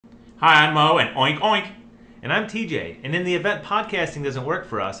Hi, I'm Mo, and oink oink. And I'm TJ, and in the event podcasting doesn't work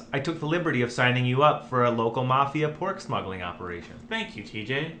for us, I took the liberty of signing you up for a local mafia pork smuggling operation. Thank you,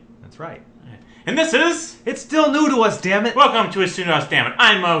 TJ. That's right. And this is... It's still new to us, damn it! Welcome to It's Still New to Us, damn it.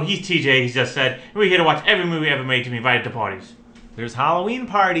 I'm Mo, he's TJ, he's just said, and we're here to watch every movie ever made to be invited to parties. There's Halloween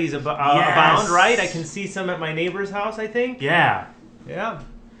parties abound, right? I can see some at my neighbor's house, I think. Yeah. Yeah.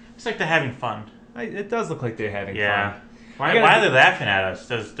 It's like they're having fun. It does look like they're having fun. Why are they laughing at us?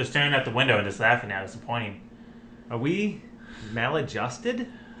 They're staring at the window and just laughing at us and pointing. Are we maladjusted?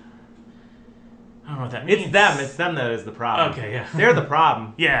 I don't know what that means. It's them that is the problem. Okay, yeah. They're the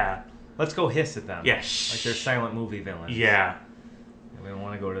problem. Yeah. Let's go hiss at them. Yeah, like they're silent movie villains. Yeah. We don't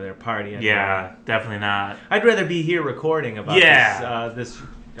want to go to their party anymore. Yeah, definitely not. I'd rather be here recording about this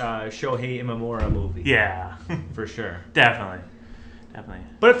Shohei Imamura movie. Yeah. For sure. Definitely.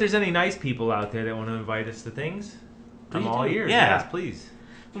 But if there's any nice people out there that want to invite us to things, I'm all ears. Yeah. Yes, please.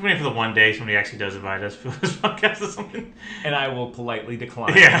 I was waiting for the one day somebody actually does invite us for this podcast or something. And I will politely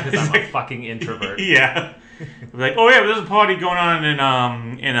decline because I'm a fucking introvert. Yeah. Like, oh yeah, there's a party going on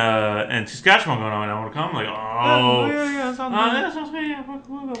in Saskatchewan going on. I want to come. I'm like,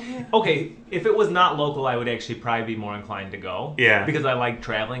 yeah. Okay, if it was not local, I would actually probably be more inclined to go. Yeah. Because I like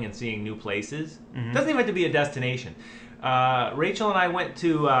traveling and seeing new places. Mm-hmm. Doesn't even have to be a destination. Rachel and I went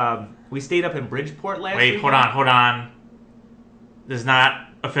to, we stayed up in Bridgeport last week. Wait, hold on. This is not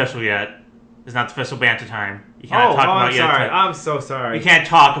official yet. It's not the official banter time. You can't talk about I'm sorry. I'm so sorry. You can't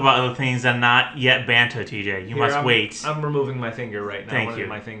talk about other things that are not yet banter, TJ. You must wait. I'm removing my finger right now. Thank you.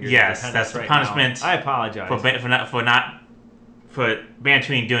 My fingers yes, that's the punishment. Now. I apologize for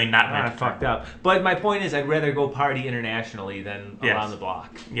bantering doing not banter. I fucked up. But my point is, I'd rather go party internationally than around the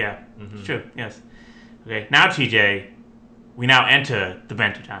block. Yeah, it's true. Yes. Okay, now TJ, we now enter the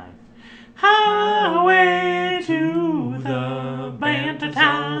banter time. Highway to the banter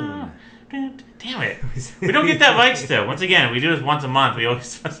time. Damn it. We don't get that right still. Once again, we do this once a month. We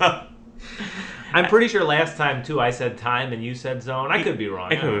always mess up. I'm pretty sure last time, too, I said time and you said zone. I could be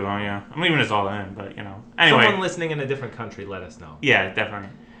wrong. I could be wrong, yeah. I'm leaving this all in, but, you know. Anyway. Someone listening in a different country, let us know. Yeah, definitely.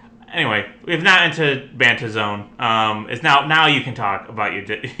 Anyway, we've now entered banter zone. It's now you can talk about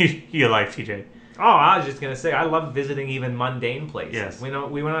your life, TJ. Oh, I was just going to say, I love visiting even mundane places. Yes.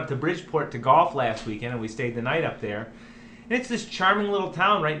 We went up to Bridgeport to golf last weekend, and we stayed the night up there. And it's this charming little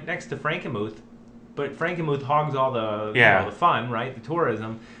town right next to Frankenmuth. But Frankenmuth hogs all the the fun, right? The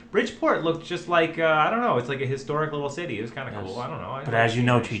tourism. Bridgeport looked just like, I don't know, it's like a historic little city. It was kind of cool. I don't know. But as you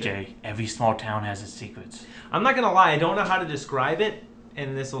know, TJ, every small town has its secrets. I'm not going to lie. I don't know how to describe it,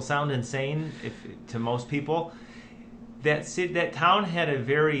 and this will sound insane to most people. That town had a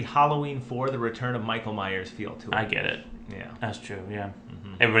very Halloween 4, The Return of Michael Myers feel to it. I get it. Yeah. That's true, yeah.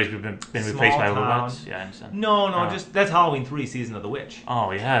 Mm-hmm. Everybody's been replaced by robots? Yeah, I understand. No, just that's Halloween 3, Season of the Witch.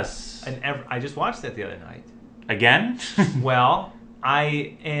 Oh, yes. And I just watched that the other night. Again? Well,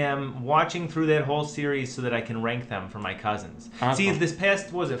 I am watching through that whole series so that I can rank them for my cousins. See, this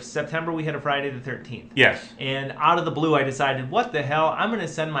past, September, we had a Friday the 13th. Yes. And out of the blue, I decided, what the hell? I'm going to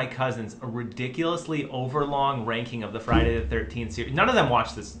send my cousins a ridiculously overlong ranking of the Friday the 13th series. None of them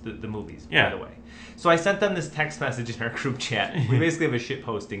watched the movies, by the way. So I sent them this text message in our group chat. We basically have a shit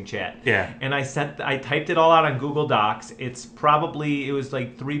posting chat. Yeah. And I typed it all out on Google Docs. It was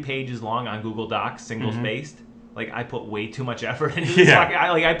like 3 pages long on Google Docs, single-spaced. Like, I put way too much effort into this.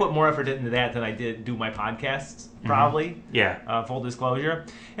 I put more effort into that than I did do my podcasts, probably. Yeah. Full disclosure.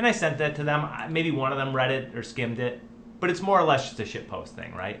 And I sent that to them. Maybe one of them read it or skimmed it. But it's more or less just a shitpost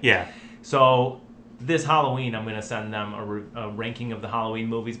thing, right? Yeah. So this Halloween, I'm going to send them a ranking of the Halloween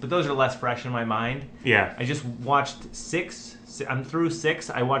movies. But those are less fresh in my mind. Yeah. I just watched 6. I'm through 6.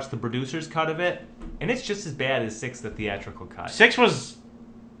 I watched the producer's cut of it. And it's just as bad as 6, the theatrical cut. 6 was...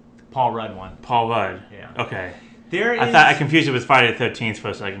 Paul Rudd one. Paul Rudd. Yeah. Okay. I thought I confused it with Friday the 13th for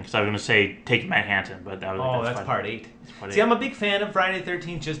a second because I was going to say Take Manhattan, but that was that's part 8. See, I'm a big fan of Friday the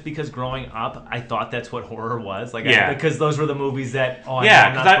 13th just because growing up, I thought that's what horror was. Because those were the movies that,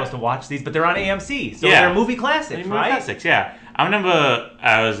 I'm not supposed to watch these, but they're on AMC, so they're movie classics, right? Classics, yeah. I remember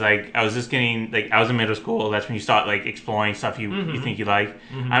I was just getting, I was in middle school. That's when you start, exploring stuff you think you like.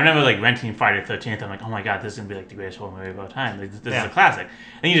 Mm-hmm. I remember, renting Friday the 13th. I'm like, oh my God, this is going to be, the greatest horror movie of all time. This is a classic.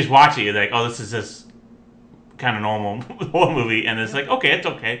 And you just watch it, you're like, oh, this is just kind of normal horror movie. And it's like, okay, it's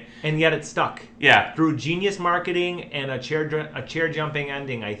okay. And yet it stuck. Yeah. Through genius marketing and a chair-jumping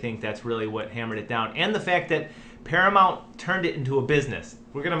ending, I think that's really what hammered it down. And the fact that Paramount turned it into a business.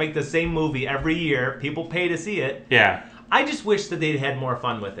 We're going to make the same movie every year. People pay to see it. Yeah. I just wish that they'd had more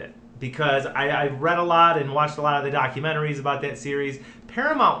fun with it because I read a lot and watched a lot of the documentaries about that series.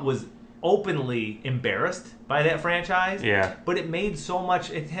 Paramount was openly embarrassed by that franchise. Yeah. But it made so much,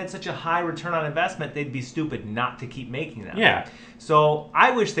 it had such a high return on investment, they'd be stupid not to keep making them. Yeah. So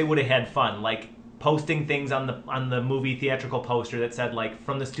I wish they would have had fun, like posting things on the movie theatrical poster that said like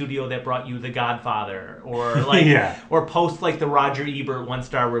from the studio that brought you The Godfather, or like or post like the Roger Ebert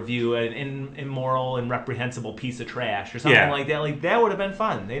 1-star review, an immoral and reprehensible piece of trash or something like that. Like that would have been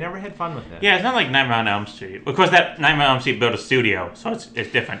fun. They never had fun with it. Yeah, it's not like Nightmare on Elm Street. Of course, that Nightmare on Elm Street built a studio, so it's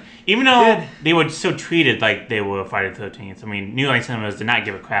different. Even though they were still treated like they were Friday the 13th. I mean, New Line Cinemas did not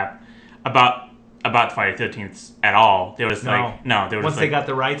give a crap about Friday the 13th at all. They were just once they got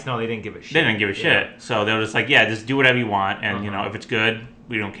the rights, they didn't give a shit. They didn't give a shit. So they were just like, just do whatever you want, and if it's good,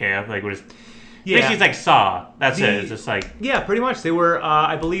 we don't care. Like we're just basically it's like Saw. That's it. It's just like pretty much. They were,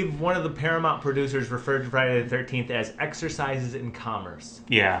 I believe, one of the Paramount producers referred to Friday the 13th as exercises in commerce.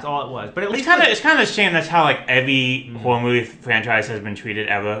 Yeah, that's all it was. But at least it's kind of a shame. That's how like every horror movie franchise has been treated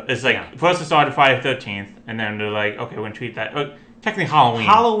ever. It's like first it started Friday the 13th, and then they're like, okay, we're gonna treat that. Technically, Halloween.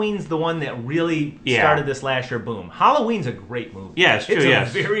 Halloween's the one that really started the slasher boom. Halloween's a great movie. Yeah, it's true. It's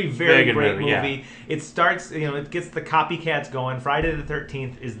a very, very good great movie. Yeah. It starts, it gets the copycats going. Friday the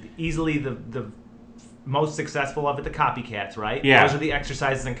 13th is easily the most successful of it. The copycats, right? Yeah. Those are the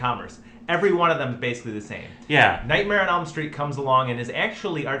exercises in commerce. Every one of them is basically the same. Yeah. Nightmare on Elm Street comes along and is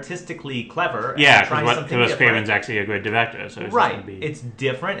actually artistically clever. Yeah, because Wes Craven's actually a great director. So it's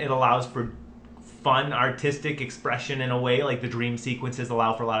different. It allows for fun, artistic expression in a way, like the dream sequences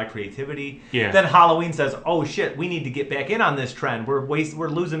allow for a lot of creativity. Yeah. Then Halloween says, "Oh shit, we need to get back in on this trend. We're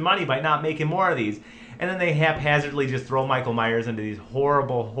losing money by not making more of these." And then they haphazardly just throw Michael Myers into these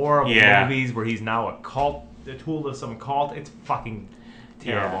horrible movies where he's now a tool of some cult. It's fucking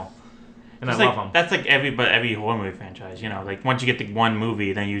terrible. And I love them. That's like every horror movie franchise. Like once you get the one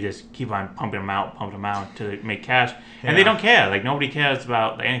movie, then you just keep on pumping them out to make cash, and they don't care. Like nobody cares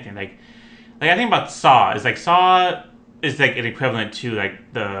about anything. Like I think about Saw. Saw is like an equivalent to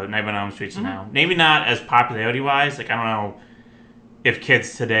like the Nightmare on Elm Street now. Maybe not as popularity wise. Like I don't know if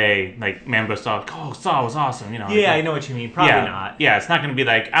kids today like remember Saw. Oh, Saw was awesome. I know what you mean. Probably not. Yeah, it's not going to be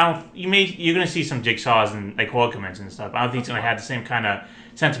like you're going to see some Jigsaws and like horror conventions and stuff. I don't think it's going to have the same kind of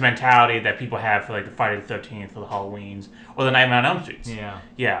sentimentality that people have for like the Friday the 13th or the Halloweens or the Nightmare on Elm Streets.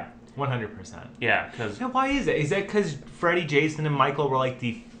 Yeah. 100%. Yeah, because why is it? Is that because Freddy, Jason, and Michael were like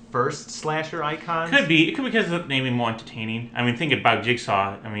the first slasher icons? Could be. It could be because they're maybe more entertaining. I mean, think about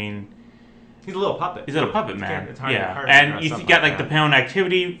Jigsaw. I mean, he's a little puppet. He's a little puppet man. It's hard and you got like the Paranormal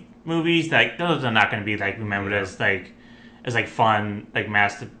Activity movies. Like those are not going to be like remembered as like fun, like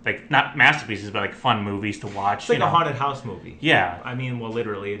not masterpieces, but like fun movies to watch. It's like a haunted house movie. Yeah. I mean, well,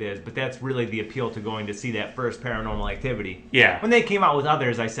 literally it is, but that's really the appeal to going to see that first Paranormal Activity. Yeah. When they came out with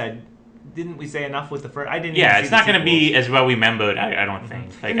others, I said, didn't we say enough with the first? I didn't. Yeah, even it's not going to be as well remembered. I don't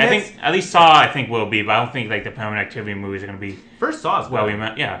think. Like I think at least Saw I think will be, but I don't think like the Paranormal Activity movies are going to be. First Saw is well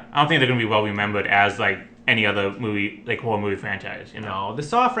remembered. Yeah, I don't think they're going to be well remembered as like any other movie, like horror movie franchise. No, the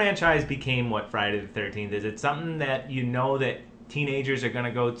Saw franchise became what Friday the 13th is. It's something that that teenagers are going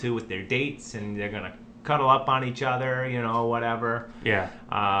to go to with their dates, and they're going to cuddle up on each other, whatever.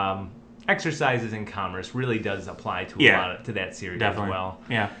 Yeah. Exercises in commerce really does apply to a lot to that series as well.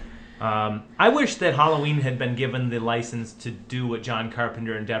 Yeah. I wish that Halloween had been given the license to do what John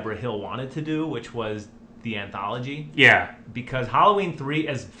Carpenter and Deborah Hill wanted to do, which was the anthology. Yeah. Because Halloween 3,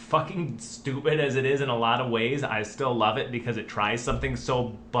 as fucking stupid as it is in a lot of ways, I still love it because it tries something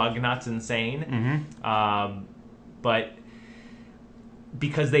so bug nuts insane. Mm-hmm. But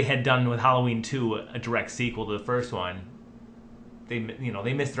because they had done with Halloween 2 a direct sequel to the first one, they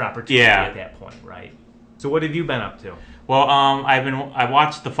missed their opportunity at that point, right? So what have you been up to? Well, I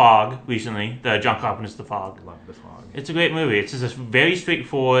watched The Fog recently. The John Carpenter's The Fog. Love The Fog. It's a great movie. It's just a very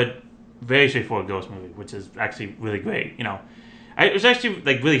straightforward ghost movie, which is actually really great. It was actually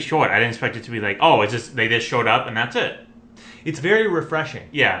like really short. I didn't expect it to be like, oh, it's just they just showed up and that's it. It's very refreshing.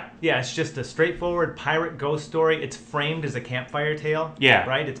 Yeah. Yeah, it's just a straightforward pirate ghost story. It's framed as a campfire tale. Yeah.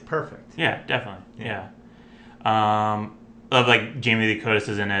 Right? It's perfect. Yeah, definitely. Yeah. Love like Jamie Lee Curtis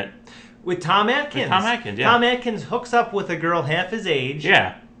is in it. With Tom Atkins. Tom Atkins hooks up with a girl half his age.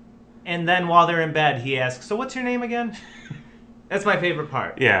 Yeah. And then while they're in bed, he asks, "So what's your name again?" That's my favorite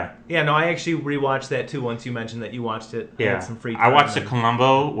part. Yeah. Yeah, no, I actually rewatched that too once you mentioned that you watched it. Yeah. I had some free time. I watched the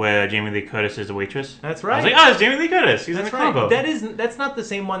Columbo where Jamie Lee Curtis is a waitress. That's right. I was like, oh, it's Jamie Lee Curtis. He's in the Columbo. That's not the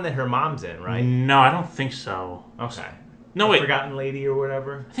same one that her mom's in, right? No, I don't think so. Okay. No, wait. Forgotten Lady or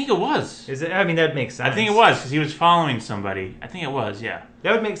whatever? I think it was. Is it? I mean, that makes sense. I think it was because he was following somebody. I think it was, yeah.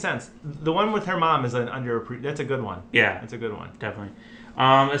 That would make sense. The one with her mom is that's a good one. Yeah. That's a good one. Definitely.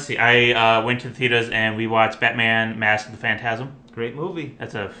 Let's see. I went to the theaters and we watched Batman Mask of the Phantasm. Great movie.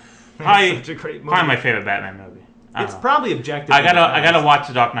 That's a Probably such a great movie. Probably my favorite Batman movie. It's probably objectively. I gotta watch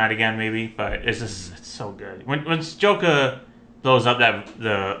The Dark Knight again, maybe, but it's so good. When Joker blows up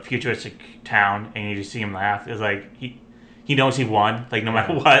the futuristic town and you just see him laugh, it's like he knows he won. Like no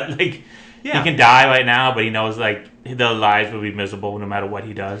matter what, like he can die right now, but he knows like their lives will be miserable no matter what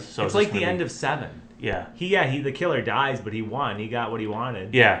he does. So it's like the end of Seven. Yeah. The killer dies, but he won. He got what he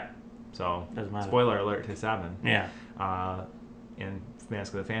wanted. Yeah. So doesn't matter. Spoiler alert to Seven. Yeah. And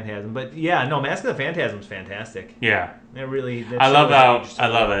Mask of the Phantasm, but yeah, no, Mask of the Phantasm is fantastic. Yeah. It really. I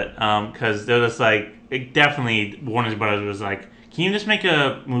love it because they're just like definitely Warner Brothers was like, can you just make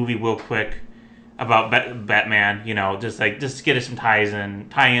a movie real quick about Batman? You know, just get us some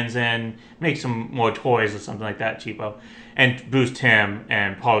tie-ins in, make some more toys or something like that, cheapo. And Bruce Timm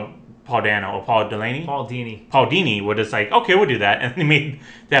and Paul Dini were just like, okay, we'll do that, and they made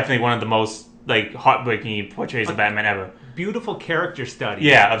definitely one of the most like heartbreaking portrays of Batman ever. Beautiful character study.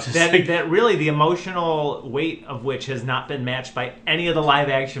 Yeah, that really the emotional weight of which has not been matched by any of the live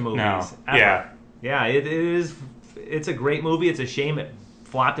action movies. No. Ever. Yeah. It is. It's a great movie. It's a shame it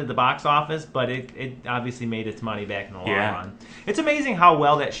flopped at the box office, but it obviously made its money back in the long run. It's amazing how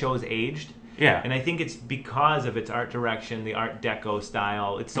well that show's aged. Yeah. And I think it's because of its art direction, the Art Deco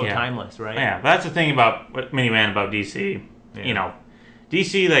style. It's so timeless, right? Yeah, but that's the thing about what Mini ran about DC. Yeah. You know,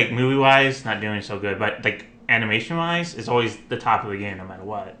 DC like movie wise not doing so good, but like animation wise is always the top of the game no matter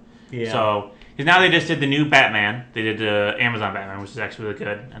what. Yeah. So because now they just did the new Batman, they did the Amazon Batman, which is actually really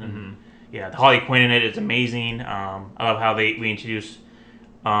good. And then, the Harley Quinn in it is amazing. I love how they reintroduced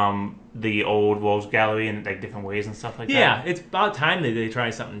the old Rogues Gallery in like different ways and stuff like that. Yeah, it's about time that they try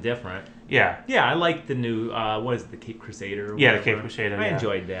something different. Yeah. Yeah, I like the new what is it, the Cape Crusader? Yeah, the Cape Crusader. I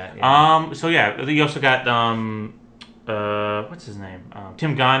enjoyed that. Yeah. So yeah, you also got what's his name?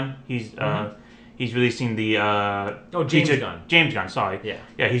 Tim Gunn. He's releasing the James Gunn, sorry. Yeah.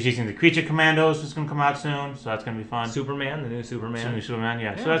 Yeah, he's releasing the Creature Commandos, which is going to come out soon, so that's going to be fun. Superman, the new Superman.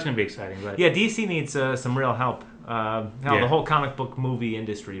 Yeah. So that's going to be exciting. But yeah, DC needs some real help. The whole comic book movie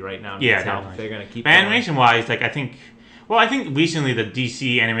industry right now needs help. They're going to keep animation-wise, like I think recently the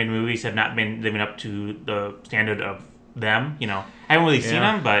DC animated movies have not been living up to the standard of them. You know, I haven't really seen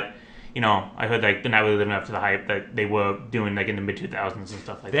them, but you know, I heard like they're not really living up to the hype that they were doing like in the mid-2000s and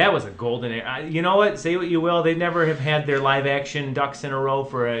stuff like that. That was a golden era. You know what? Say what you will, they never have had their live-action ducks in a row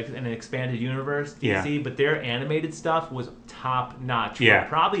for an expanded universe, DC, but their animated stuff was top-notch for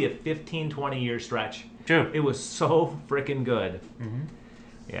probably a 15, 20-year stretch. True. It was so freaking good. Mm-hmm.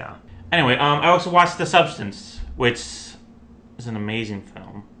 Yeah. Anyway, I also watched The Substance, which is an amazing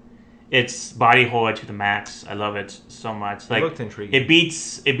film. It's body horror to the max. I love it so much. Like, it looked intriguing. It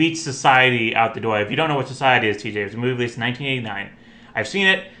beats Society out the door. If you don't know what Society is, TJ, it's a movie released in 1989. I've seen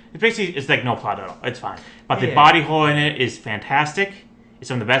it. It's like no plot at all. It's fine. But the body horror in it is fantastic. It's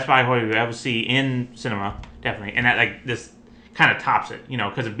some of the best body horror you ever see in cinema, definitely. And that like this kind of tops it, you know,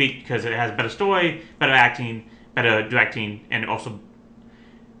 because it has better story, better acting, better directing, and also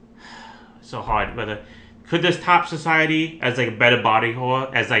so hard. Could this top Society as like a better body horror?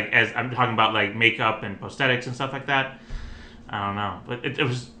 As I'm talking about like makeup and prosthetics and stuff like that. I don't know, but it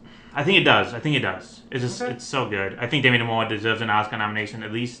was. I think it does. It's just it's so good. I think Demi Moore deserves an Oscar nomination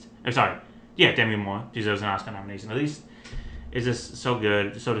at least. Demi Moore deserves an Oscar nomination at least. It's just so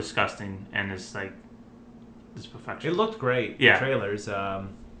good, so disgusting, and it's like this perfection. It looked great. Yeah. The trailers,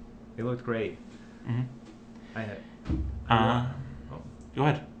 it looked great. Mm-hmm. Go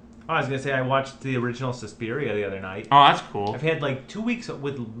ahead. I was going to say, I watched the original Suspiria the other night. Oh, that's cool. I've had like 2 weeks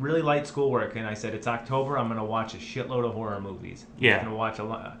with really light schoolwork, and I said, it's October, I'm going to watch a shitload of horror movies. I'm going to watch a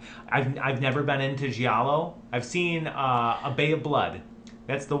lot. I've never been into Giallo. I've seen A Bay of Blood.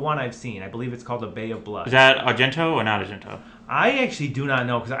 That's the one I've seen. I believe it's called A Bay of Blood. Is that Argento or not Argento? I actually do not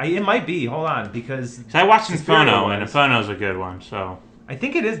know, because it might be. Hold on, because... I watched Inferno, and Inferno's a good one, so... I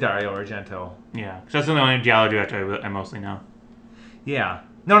think it is Dario Argento. Yeah, because that's the only Giallo director I mostly know. Yeah.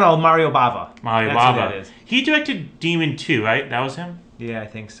 No, Mario Bava. That's who that is. He directed Demon 2, right? That was him? Yeah, I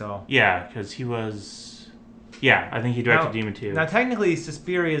think so. Yeah, because he was... Yeah, I think he directed Demon 2. Now, technically,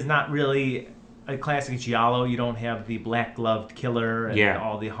 Suspiria is not really a classic Giallo. You don't have the black-gloved killer and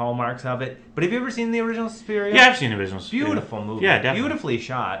all the hallmarks of it. But have you ever seen the original Suspiria? Yeah, I've seen the original Suspiria. Beautiful movie. Yeah, definitely. Beautifully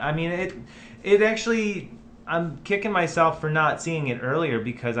shot. I mean, it actually... I'm kicking myself for not seeing it earlier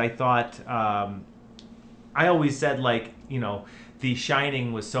because I thought... I always said, like, you know... The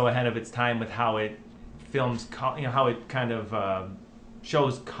Shining was so ahead of its time with how it films, how it kind of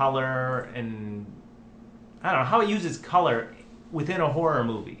shows color and I don't know how it uses color within a horror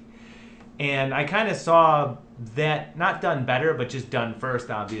movie. And I kind of saw that not done better, but just done first,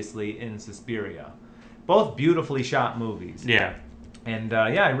 obviously, in Suspiria. Both beautifully shot movies. Yeah. And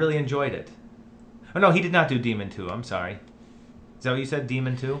I really enjoyed it. Oh no, he did not do Demon 2. I'm sorry. Is that what you said,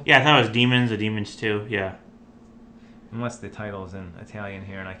 Demon 2? Yeah, I thought it was Demons or Demons 2. Yeah. Unless the title is in Italian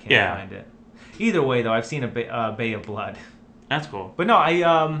here and I can't find it. Either way, though, I've seen a Bay of Blood. That's cool. But no,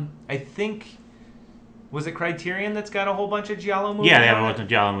 I think... Was it Criterion that's got a whole bunch of Giallo movies? Yeah, they have a bunch of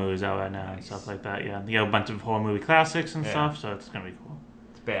Giallo movies out right now and stuff like that. Yeah, they have a bunch of horror movie classics and stuff, so it's gonna be cool.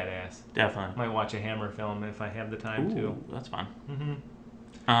 It's badass. Definitely. Might watch a Hammer film if I have the time to. That's fun.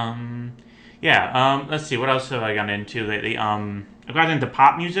 Mm-hmm. Let's see, what else have I gotten into lately? I got into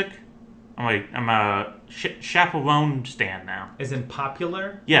pop music. I'm a chaperone stan now. Is in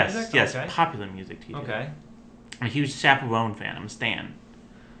popular yes, music? Yes, okay. Popular music, TJ. Okay. I'm a huge chaperone fan. I'm a stan.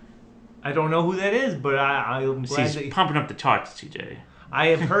 I don't know who that is, but I'm glad She's that pumping up the charts, TJ. I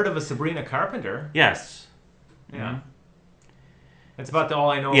have heard of a Sabrina Carpenter. Yes. Yeah. Mm-hmm. That's about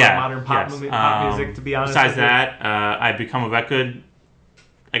all I know about modern pop music, to be honest. Besides that, I've become a record...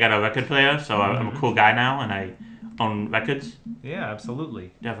 I got a record player, so I'm a cool guy now, and I own records. Yeah,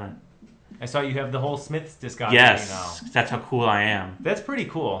 absolutely. Definitely. I saw you have the whole Smiths discography now. That's how cool I am. That's pretty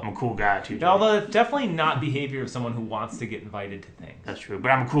cool. I'm a cool guy, too. Although it's definitely not behavior of someone who wants to get invited to things. That's true, but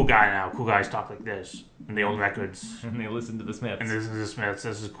I'm a cool guy now. Cool guys talk like this, and they own records. And they listen to the Smiths. And this is the Smiths.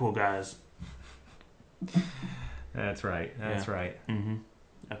 This is cool guys. That's right. That's right. Mm-hmm.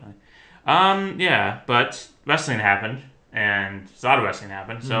 Definitely. But wrestling happened, and a lot of wrestling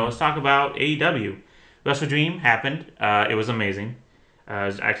happened. So let's talk about AEW. Wrestle Dream happened. It was amazing. It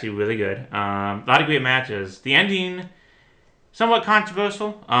was actually really good. A lot of great matches. The ending, somewhat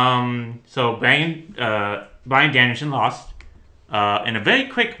controversial. So Brian Danielson lost in a very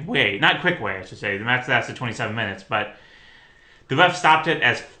quick way. Not quick way, I should say. The match lasted 27 minutes, but the ref stopped it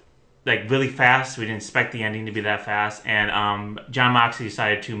as really fast. We didn't expect the ending to be that fast. And John Moxley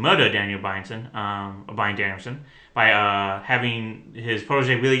decided to murder Brian Danielson by having his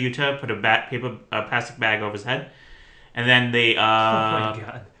protege Wheeler Yuta put a plastic bag over his head. And then they oh my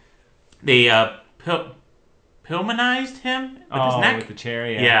God. They pilmanized him with his neck. With the chair,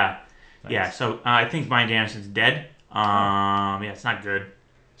 yeah. Yeah. Nice. Yeah, so I think Brian Danielson's dead. Yeah, it's not good.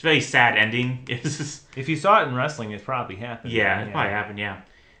 It's a very sad ending. If you saw it in wrestling, it probably happened. Yeah, it probably happened, yeah.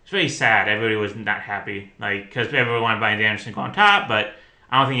 It's very sad. Everybody was not happy. Because everyone wanted Brian Danielson to go on top, but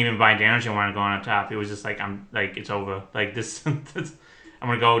I don't think even Brian Danielson wanted to go on top. It was just it's over. This... I'm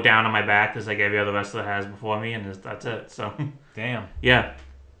going to go down on my back just like every other wrestler has before me, and that's it. So, damn. Yeah.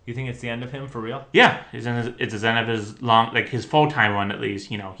 You think it's the end of him for real? Yeah. It's the end of his his full-time run at least.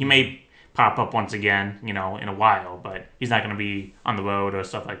 He may pop up once again, in a while, but he's not going to be on the road or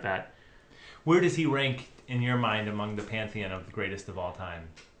stuff like that. Where does he rank in your mind among the pantheon of the greatest of all time?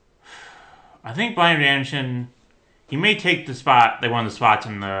 I think Brian Danielson, he may take the spot, one of the spots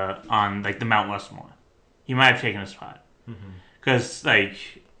on the Mount Rushmore. He might have taken a spot. Because,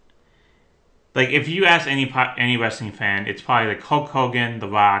 if you ask any wrestling fan, it's probably Hulk Hogan, The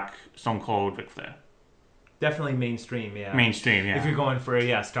Rock, Stone Cold, Ric Flair. Definitely mainstream, yeah. Mainstream, yeah. If you're going for,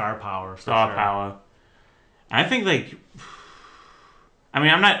 star power. Star power. I think,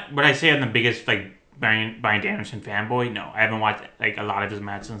 I'm not, would I say I'm the biggest, Brian Danielson fanboy? No, I haven't watched, a lot of his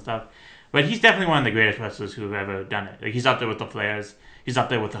matches and stuff. But he's definitely one of the greatest wrestlers who've ever done it. He's up there with the Flairs. He's up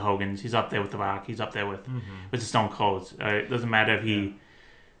there with the Hogans. He's up there with the Rock. He's up there with the Stone Colds. It doesn't matter if he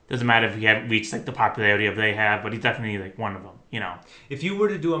hasn't reached the popularity of they have, but he's definitely one of them. If you were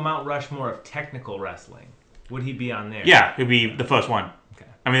to do a Mount Rushmore of technical wrestling, would he be on there? Yeah, he'd be the first one. Okay.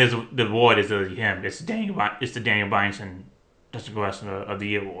 I mean, the award is really him. It's the Daniel Bryanson Technical Wrestler of the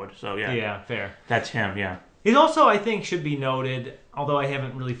Year award. So yeah. Yeah, fair. That's him. Yeah. It also, I think, should be noted, although I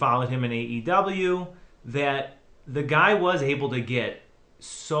haven't really followed him in AEW, that the guy was able to get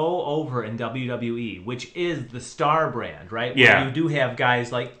so over in WWE, which is the star brand, right? Yeah. Where you do have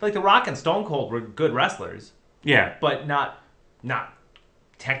guys like The Rock and Stone Cold were good wrestlers. Yeah. But not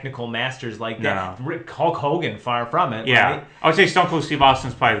technical masters like No. that. Hulk Hogan, far from it. Yeah. Right? I would say Stone Cold Steve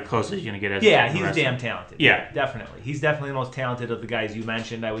Austin's probably the closest you're going to get as he's wrestler. damn talented. Yeah. Definitely. He's definitely the most talented of the guys you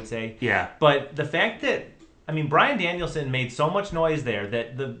mentioned, I would say. Yeah. But the fact that Brian Danielson made so much noise there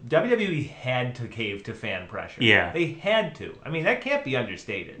that the WWE had to cave to fan pressure. Yeah. They had to. That can't be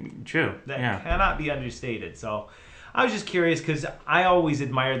understated. True. That cannot be understated. So I was just curious because I always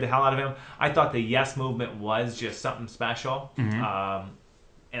admired the hell out of him. I thought the Yes movement was just something special.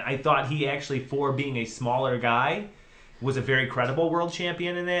 And I thought he actually, for being a smaller guy, was a very credible world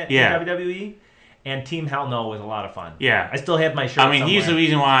champion in that in WWE. And Team Hell No was a lot of fun. Yeah. I still have my shirt he's the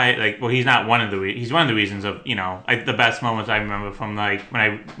reason why, he's not one of the he's one of the reasons of, the best moments I remember from, when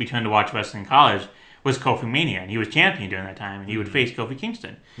I returned to watch wrestling in college was Kofi Mania, and he was champion during that time, and he would face Kofi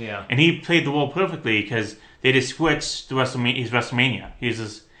Kingston. Yeah. And he played the role perfectly because they just switched his WrestleMania.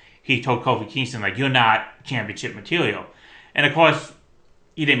 He told Kofi Kingston, like, you're not championship material. And of course,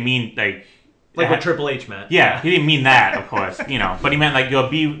 he didn't mean, like what Triple H meant. Yeah, he didn't mean that, of course, but he meant, like, you'll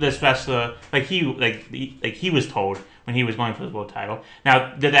be this wrestler, like he was told when he was going for his world title.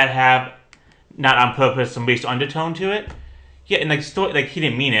 Now, did that have, not on purpose, some racial undertone to it? Yeah, and he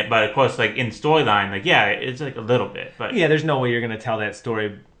didn't mean it, but of course, like in storyline, like it's like a little bit, but yeah, there's no way you're gonna tell that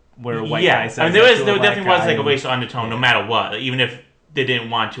story where a white guy says. I mean, there definitely was like a racial undertone, no matter what, like, even if they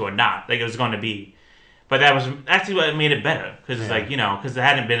didn't want to or not, like it was going to be. But that was actually what made it better because it's like because there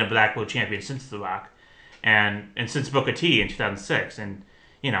hadn't been a black world champion since The Rock, and since Booker T in 2006, and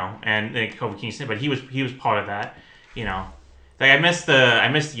and Kofi Kingston, but he was part of that, Like I missed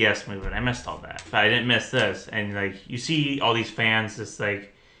the Yes movement. I missed all that, but I didn't miss this. And like you see all these fans just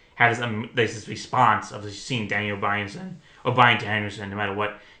like have this response of just seeing Daniel Bryan or Bryan Danielson, no matter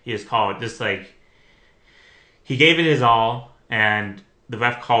what he is called, just like he gave it his all, and the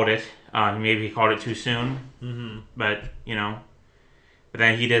ref called it. Maybe he called it too soon, but but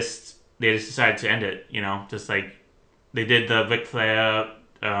then they just decided to end it. Just like they did the Ric Flair.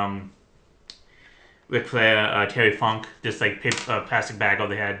 Terry Funk, just like plastic bag over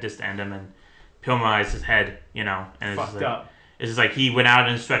the head, just to end him and pilmerize his head, and it's fucked just like, up. It's just like he went out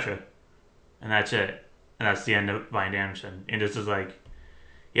in a stretcher, and that's it, and that's the end of Bryan Danielson. And this is like,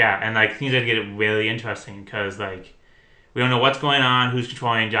 and like things are gonna get really interesting because like we don't know what's going on, who's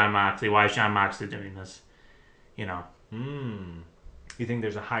controlling Jon Moxley, why is Jon Moxley doing this, You think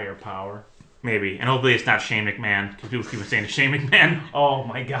there's a higher power? Maybe, and hopefully it's not Shane McMahon because people keep saying it's Shane McMahon. Oh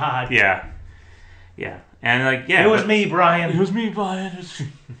my God. Yeah. Yeah, and like it was me, Brian. It was me, Brian.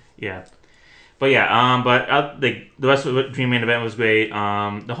 Yeah, but the rest of the Dream Main event was great.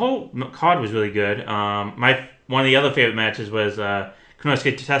 The whole card was really good. One of the other favorite matches was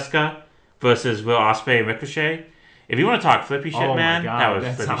Konosuke Tezuka versus Will Ospreay and Ricochet. If you want to talk flippy shit, man,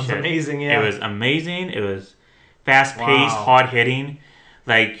 that sounds shit. Amazing. Yeah, it was amazing. It was fast paced, hard hitting.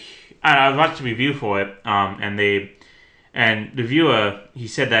 Like I watched a review for it, and the viewer, he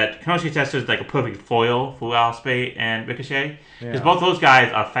said that Konosuke Tezuka is like a perfect foil for Ospreay and Ricochet. Because both those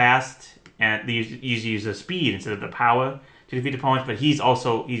guys are fast, and they use the speed instead of the power to defeat opponents. But he's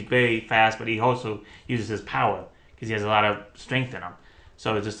very fast, but he also uses his power because he has a lot of strength in him.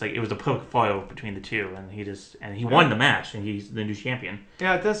 So it's just like it was the perfect foil between the two, and he won the match, and he's the new champion.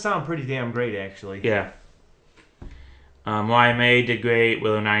 Yeah, it does sound pretty damn great, actually. Yeah. YMA did great.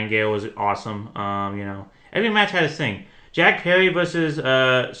 Willow Nightingale was awesome. Every match had its thing. Jack Perry versus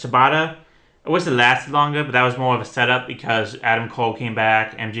Shibata. I wish it lasted longer, but that was more of a setup because Adam Cole came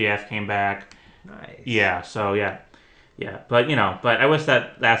back, MJF came back. Nice. Yeah, so yeah. But I wish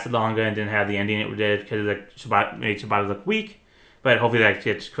that lasted longer and didn't have the ending it did because like made Shibata look weak. But hopefully that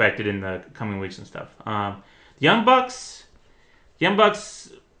gets corrected in the coming weeks and stuff. The Young Bucks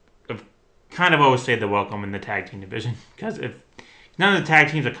have kind of always stayed the welcome in the tag team division because if none of the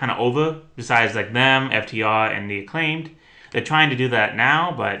tag teams are kind of over besides like them, FTR, and the Acclaimed. They're trying to do that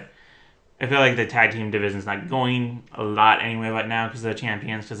now, but I feel like the tag team division is not going a lot anywhere right now because they're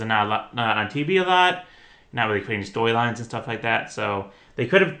champions, because they're not on TV a lot, not really creating storylines and stuff like that. So they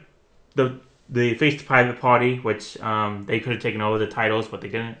could have they faced the Private Party, which they could have taken over the titles, but they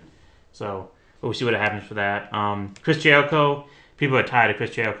didn't. So we'll see what happens for that. Chris Jericho, people are tired of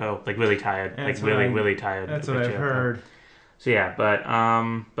Chris Jericho, like really tired, really tired. That's what I've heard. So yeah,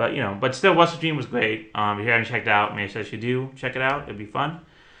 but still, Wrestle Dream was great. If you haven't checked it out, make sure you do check it out. It'd be fun.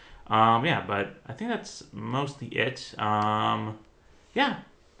 But I think that's mostly it. That's our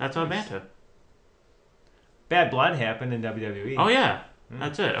banter. Bad Blood happened in WWE. Oh yeah,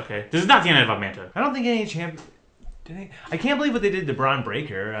 that's it. Okay, this is not the end of our banter. I don't think any I can't believe what they did to Braun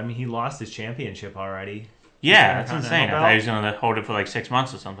Breaker. I mean, he lost his championship already. Yeah, that's insane. I thought he was going to hold it for like 6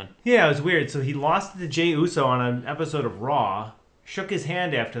 months or something. Yeah, it was weird. So he lost to Jey Uso on an episode of Raw, shook his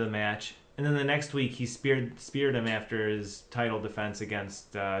hand after the match, and then the next week he speared him after his title defense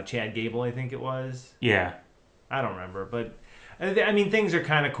against Chad Gable, I think it was. Yeah. I don't remember, but I mean, things are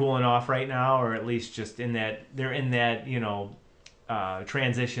kind of cooling off right now, or at least just they're in that,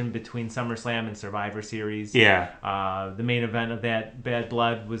 transition between SummerSlam and Survivor Series. Yeah. The main event of that Bad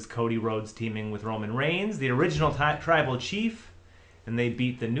Blood was Cody Rhodes teaming with Roman Reigns, the original tribal chief, and they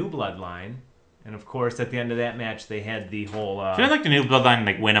beat the New Bloodline. And of course, at the end of that match, they had the whole. Should like the New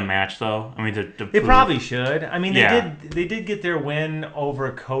Bloodline win a match though? I mean, they probably should. I mean, they did get their win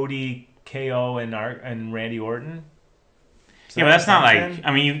over Cody, KO, and Randy Orton. So yeah, but that's not like.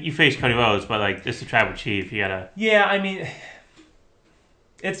 I mean, you face Cody Rhodes, but like this is the tribal chief. You gotta. Yeah, I mean.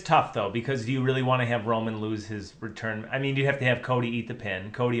 It's tough, though, because do you really want to have Roman lose his return? I mean, you'd have to have Cody eat the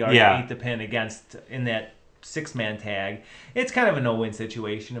pin. Cody already ate the pin in that 6-man tag. It's kind of a no-win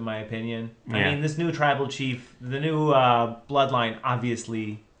situation, in my opinion. Yeah. I mean, this new tribal chief, the new bloodline,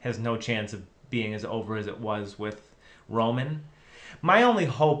 obviously has no chance of being as over as it was with Roman. My only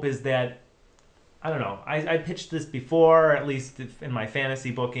hope is that, I don't know, I pitched this before, at least in my fantasy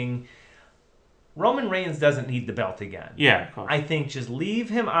booking. Roman Reigns doesn't need the belt again. Yeah, of course. I think just leave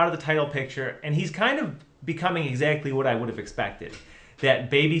him out of the title picture, and he's kind of becoming exactly what I would have expected.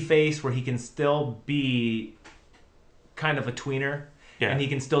 That babyface where he can still be kind of a tweener, and he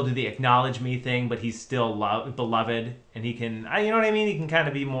can still do the acknowledge me thing, but he's still beloved, and he can, you know what I mean? He can kind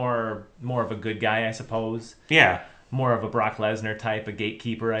of be more of a good guy, I suppose. Yeah. More of a Brock Lesnar type, a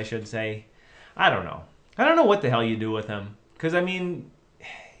gatekeeper, I should say. I don't know. I don't know what the hell you do with him, because, I mean,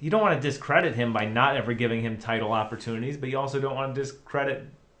 you don't want to discredit him by not ever giving him title opportunities, but you also don't want to discredit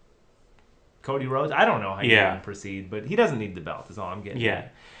Cody Rhodes. I don't know how you can proceed, but he doesn't need the belt is all I'm getting. Yeah.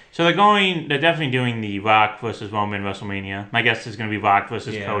 So they're definitely doing the Rock versus Roman WrestleMania. My guess is going to be Rock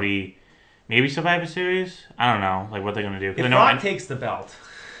versus Cody, maybe Survivor Series. I don't know, like what they're going to do. If Rock takes the belt,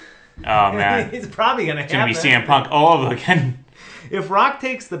 oh man, it's probably going to happen. It's going to be CM Punk all over again. If Rock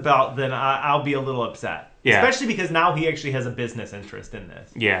takes the belt, then I'll be a little upset. Yeah. Especially because now he actually has a business interest in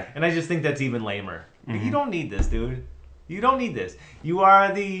this. Yeah. And I just think that's even lamer. Mm-hmm. You don't need this, dude. You don't need this. You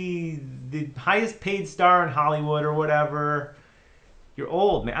are the highest paid star in Hollywood or whatever. You're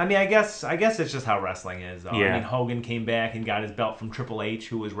old, man. I mean, I guess it's just how wrestling is, though. Yeah. I mean, Hogan came back and got his belt from Triple H,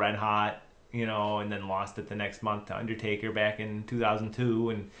 who was red hot, and then lost it the next month to Undertaker back in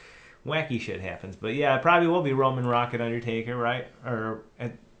 2002, and wacky shit happens. But yeah, it probably will be Roman Rocket Undertaker, right? Or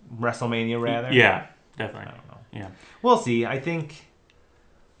at WrestleMania, rather. Yeah. Definitely. I don't know. Yeah. We'll see. I don't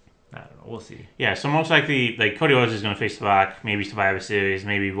know. We'll see. Yeah, so most likely, like, Cody Rhodes is going to face The Rock, maybe Survivor Series,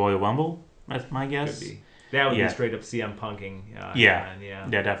 maybe Royal Rumble. That's my guess. Could be. That would be straight up CM Punking. Yeah,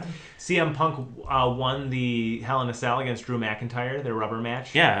 definitely. CM Punk won the Hell in a Cell against Drew McIntyre, their rubber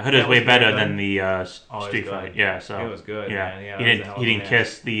match. Yeah, it was way better than the street fight. Yeah, so it was good. Yeah, man. He didn't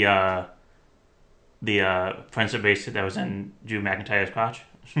kiss the friendship bracelet that was in Drew McIntyre's crotch.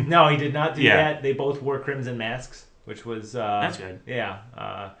 No, he did not do that. They both wore crimson masks, which was that's good. Yeah,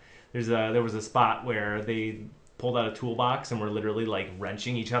 there was a spot where they pulled out a toolbox and were literally like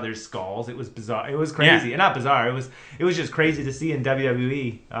wrenching each other's skulls. It was bizarre. It was crazy. Yeah. Not bizarre. It was just crazy to see in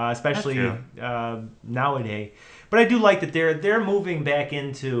WWE, especially nowadays. But I do like that they're moving back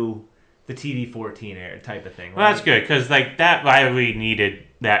into the TV-14 era type of thing. Right? Well, that's good because like that rivalry needed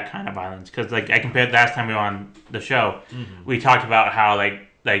that kind of violence. Because like I compared last time we were on the show, we talked about how like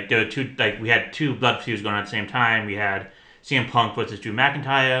there were we had two blood feuds going on at the same time. We had CM Punk versus Drew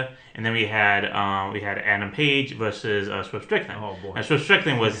McIntyre, and then we had Adam Page versus Swift Strickland. Oh boy! And Swift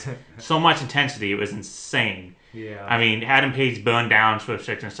Strickland was so much intensity; it was insane. Yeah. I mean, Adam Page burned down Swift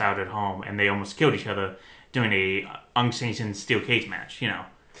Strickland's side at home, and they almost killed each other doing a unsanctioned steel cage match.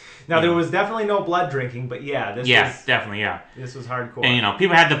 Now there was definitely no blood drinking, but this was hardcore. And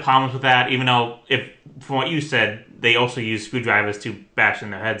people had the problems with that, even though from what you said, they also used screwdrivers to bash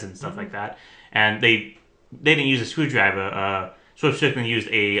in their heads and stuff like that, and they didn't use a screwdriver. Swift Strickland used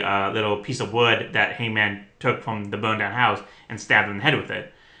a little piece of wood that Hangman took from the burned down house and stabbed him in the head with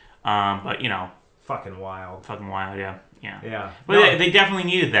it. But fucking wild. Fucking wild, yeah. Yeah. But they definitely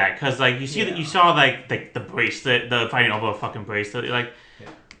needed that because like you saw like the bracelet, the fighting over a fucking bracelet, like. Yeah.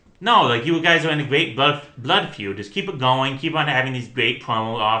 No, like you guys are in a great blood feud. Just keep it going. Keep on having these great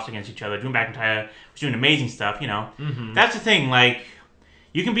promo offs against each other. Drew McIntyre was doing amazing stuff. Mm-hmm. That's the thing. Like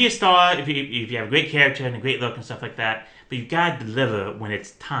you can be a star if you have a great character and a great look and stuff like that. But you gotta deliver when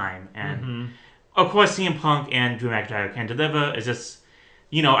it's time. And of course, CM Punk and Drew McIntyre can deliver. It's just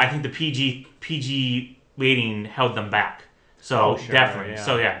I think the PG rating held them back. So definitely.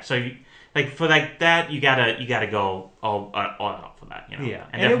 Yeah. So for that, you gotta go all out for that. Yeah,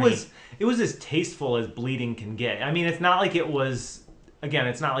 and it was as tasteful as bleeding can get. I mean, it's not like it was. Again,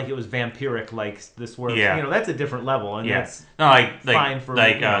 it's not like it was vampiric like this where that's a different level, and that's fine for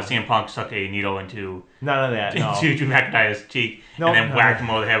CM Punk stuck a needle into none of that into Drew McIntyre's cheek and then whacked him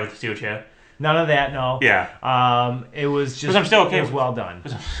over the head with a steel chair. None of that, no. Yeah. It was just. But I'm still okay. It was well done.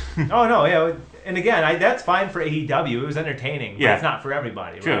 Oh no, yeah. And again, that's fine for AEW. It was entertaining, but it's not for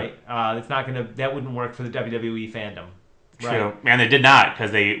everybody, True. right? It's not gonna. That wouldn't work for the WWE fandom. True. Right? And they did not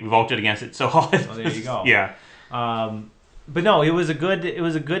because they revolted against it so hard. Oh, there you go. Yeah. But no, it was a good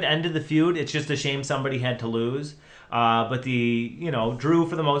end of the feud. It's just a shame somebody had to lose. But Drew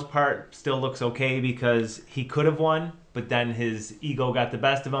for the most part still looks okay because he could have won, but then his ego got the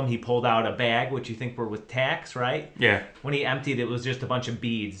best of him. He pulled out a bag, which you think were with tacks, right? Yeah. When he emptied, it was just a bunch of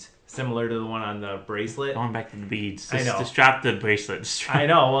beads, similar to the one on the bracelet. Going back to the beads. I know. Just drop the bracelet. I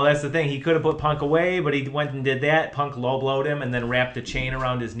know. Well, that's the thing. He could have put Punk away, but he went and did that. Punk low-blowed him and then wrapped a chain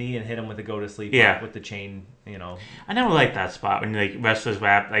around his knee and hit him with a go-to-sleep with the chain, I never liked that spot when wrestlers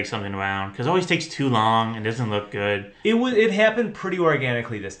wrap something around because it always takes too long and doesn't look good. It happened pretty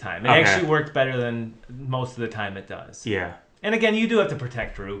organically this time. It actually worked better than most of the time it does. Yeah. And again, you do have to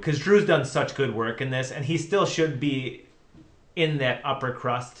protect Drew because Drew's done such good work in this, and he still should be in that upper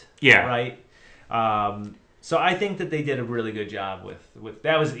crust. Yeah. Right. So I think that they did a really good job with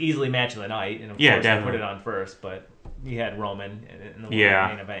that. Was easily match of the night, and of course they put it on first. But you had Roman in the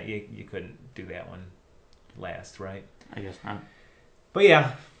main event. You couldn't do that one last, right? I guess not. But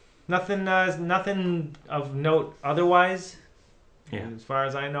yeah, nothing of note otherwise. Yeah. As far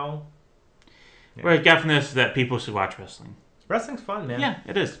as I know. Yeah. What I got from this is that people should watch wrestling. Wrestling's fun, man. Yeah,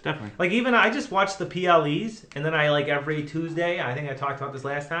 it is, definitely. Like, even I just watch the PLEs, and then I, every Tuesday, I think I talked about this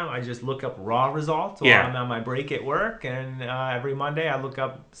last time, I just look up Raw results while I'm on my break at work, and every Monday I look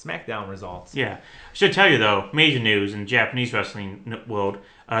up SmackDown results. Yeah. I should tell you, though, major news in Japanese wrestling world,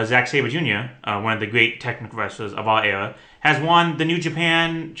 Zack Sabre Jr., one of the great technical wrestlers of our era, has won the New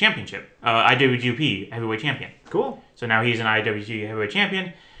Japan Championship, IWGP Heavyweight Champion. Cool. So now he's an IWGP Heavyweight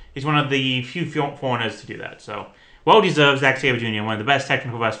Champion. He's one of the few foreigners to do that, so... Well deserved, Zack Sabre Jr., one of the best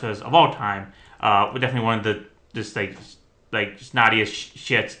technical wrestlers of all time. Definitely one of the snottiest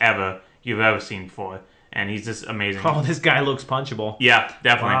shits ever you've ever seen before. And he's just amazing. Oh, this guy looks punchable. Yeah,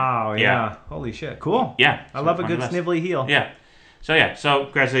 definitely. Wow, yeah. Holy shit. Cool. Yeah. I love a good snivelly heel. Yeah. So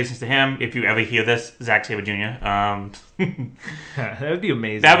congratulations to him. If you ever hear this, Zack Sabre Jr. That would be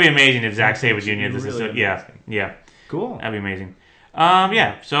amazing. That would be amazing if Zack Sabre Jr. Yeah. Cool. That'd be amazing.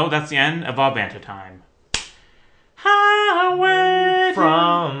 So that's the end of our banter time. Highway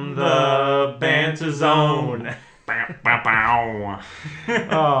from the banter zone.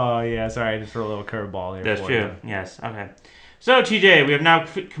 Oh, yeah. Sorry, I just threw a little curveball here. That's true. Yes. Okay. So, TJ, we have now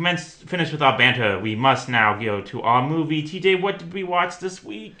finished with our banter. We must now go to our movie. TJ, what did we watch this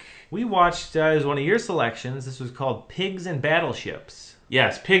week? We watched, as one of your selections, this was called Pigs and Battleships.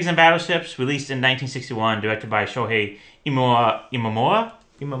 Yes, Pigs and Battleships, released in 1961, directed by Shohei Imamura,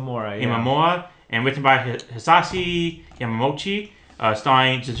 and written by Hisashi Yamamochi,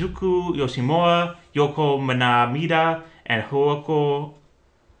 starring Suzuki Yoshimura, Yoko Minamida, and Hiroyuki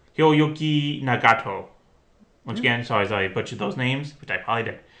Nagato. Once again, sorry I butchered those names, which I probably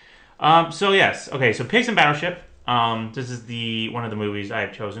did. So Pigs and Battleship. This is one of the movies I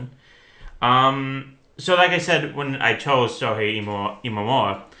have chosen. So like I said, when I chose Shohei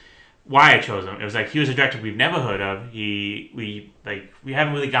Imamura, why I chose him, it was he was a director we've never heard of. We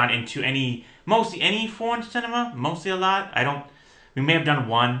haven't really gone into mostly any foreign cinema, mostly a lot. We may have done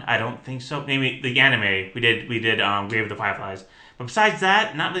one, I don't think so. Maybe the anime, we did Grave of the Fireflies. But besides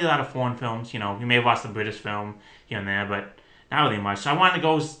that, not really a lot of foreign films. We may have watched the British film here and there, but not really much. So I wanted to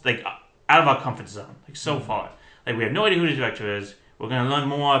go out of our comfort zone, so far. We have no idea who the director is. We're going to learn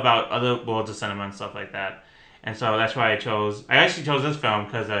more about other worlds of cinema and stuff like that. And so that's why I actually chose this film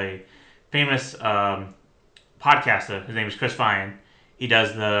because a famous podcaster, his name is Chris Fine. He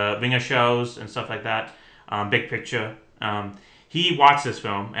does the Ringer shows and stuff like that, Big Picture. He watched this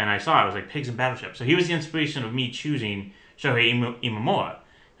film, and I saw it. It was Pigs and Battleships. So he was the inspiration of me choosing Shohei Imamura.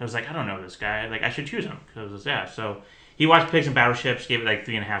 I was I don't know this guy. I should choose him. So he watched Pigs and Battleships, gave it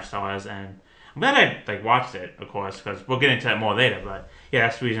 3.5 stars, and I'm glad I watched it, of course, because we'll get into that more later. But yeah,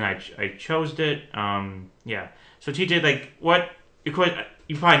 that's the reason I chose it. So TJ, what?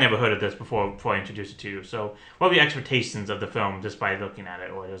 You probably never heard of this before I introduced it to you. So what were your expectations of the film just by looking at it,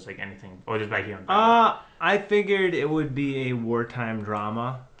 or just anything, or just by hearing about it? I figured it would be a wartime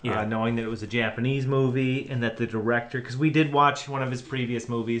drama. Yeah. Knowing that it was a Japanese movie and that the director, because we did watch one of his previous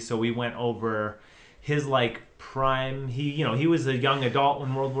movies, so we went over his prime. He was a young adult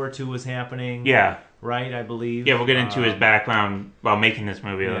when World War II was happening. Yeah. Right, I believe. Yeah, we'll get into his background while making this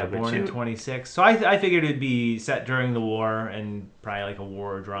movie a little bit born too. in 26. So I figured it'd be set during the war and probably a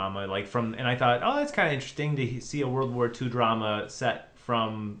war drama. And I thought, oh, that's kind of interesting to see a World War II drama set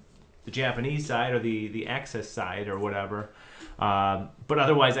from the Japanese side or the Axis side or whatever. But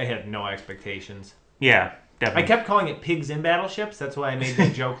otherwise, I had no expectations. Yeah, definitely. I kept calling it Pigs and Battleships. That's why I made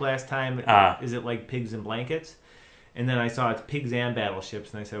that joke last time. Is it like pigs and blankets? And then I saw it's Pigs and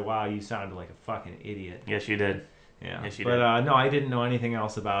Battleships, and I said, wow, you sounded like a fucking idiot. Yes, you did. Yeah. Yes, you did. But no, I didn't know anything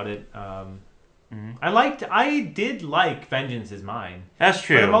else about it. I did like Vengeance is Mine. That's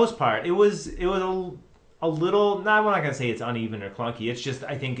true. For the most part. It was a a little. No, I'm not gonna say it's uneven or clunky. It's just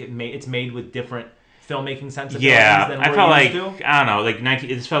I think it's made with different filmmaking sensibilities than we're I felt like used to. I don't know, like 19.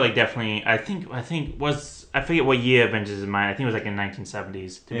 It felt like definitely. I forget what year Avengers is mine. I think it was like in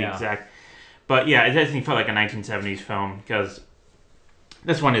 1970s to be exact. But yeah, it definitely felt like a 1970s film because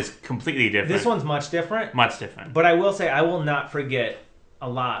this one is completely different. This one's much different. Much different. But I will say I will not forget a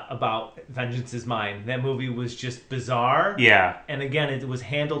lot about Vengeance is Mine. That movie was just bizarre. Yeah. And again, it was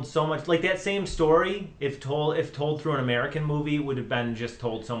handled so much like that same story, if told through an American movie, would have been just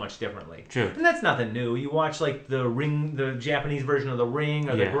told so much differently. True. And that's nothing new. You watch like the Japanese version of The Ring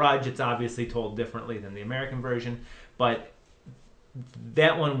or The Grudge, it's obviously told differently than the American version, but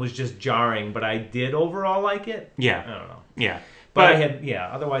that one was just jarring, but I did overall like it. Yeah. I don't know. Yeah. But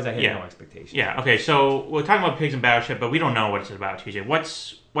otherwise I had no expectations. Yeah, okay, so we're talking about Pigs and Battleship, but we don't know what it's about, TJ.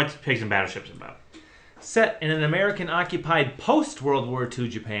 What's Pigs and Battleships about? Set in an American-occupied post-World War II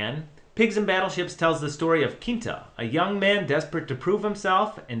Japan, Pigs and Battleships tells the story of Kinta, a young man desperate to prove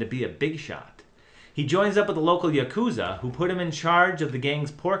himself and to be a big shot. He joins up with the local Yakuza, who put him in charge of the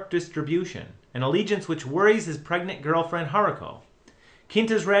gang's pork distribution, an allegiance which worries his pregnant girlfriend Haruko.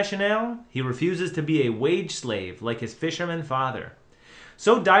 Kinta's rationale? He refuses to be a wage slave like his fisherman father.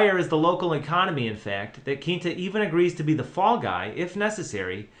 So dire is the local economy, in fact, that Kinta even agrees to be the fall guy, if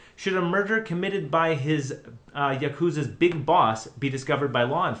necessary, should a murder committed by his Yakuza's big boss be discovered by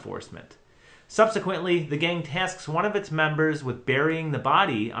law enforcement. Subsequently, the gang tasks one of its members with burying the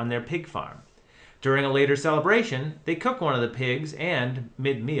body on their pig farm. During a later celebration, they cook one of the pigs and,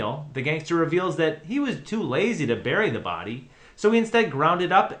 mid-meal, the gangster reveals that he was too lazy to bury the body, so he instead ground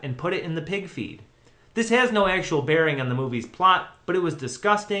it up and put it in the pig feed. This has no actual bearing on the movie's plot, but it was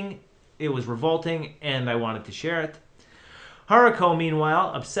disgusting, it was revolting, and I wanted to share it. Haruko,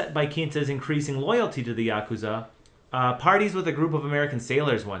 meanwhile, upset by Kinta's increasing loyalty to the Yakuza, parties with a group of American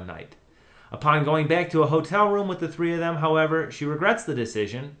sailors one night. Upon going back to a hotel room with the three of them, however, she regrets the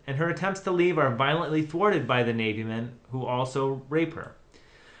decision, and her attempts to leave are violently thwarted by the Navymen, who also rape her.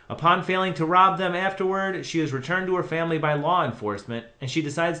 Upon failing to rob them afterward, she is returned to her family by law enforcement, and she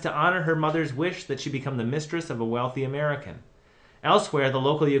decides to honor her mother's wish that she become the mistress of a wealthy American. Elsewhere, the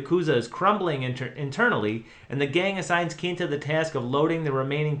local Yakuza is crumbling internally, and the gang assigns Kinta the task of loading the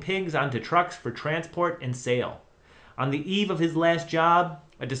remaining pigs onto trucks for transport and sale. On the eve of his last job,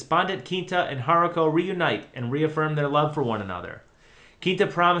 a despondent Kinta and Haruko reunite and reaffirm their love for one another. Kinta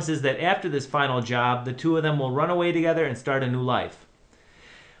promises that after this final job, the two of them will run away together and start a new life.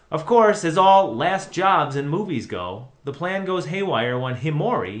 Of course, as all last jobs in movies go, the plan goes haywire when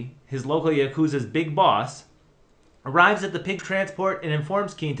Himori, his local Yakuza's big boss, arrives at the pig transport and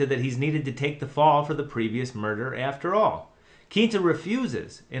informs Kinta that he's needed to take the fall for the previous murder after all. Kinta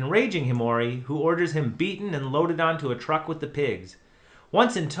refuses, enraging Himori, who orders him beaten and loaded onto a truck with the pigs.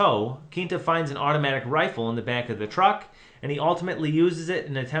 Once in tow, Kinta finds an automatic rifle in the back of the truck, and he ultimately uses it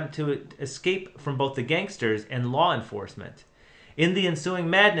in an attempt to escape from both the gangsters and law enforcement. In the ensuing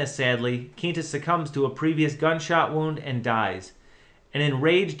madness, sadly, Kinta succumbs to a previous gunshot wound and dies. An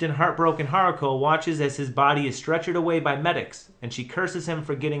enraged and heartbroken Haruko watches as his body is stretchered away by medics, and she curses him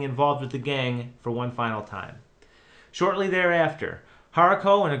for getting involved with the gang for one final time. Shortly thereafter,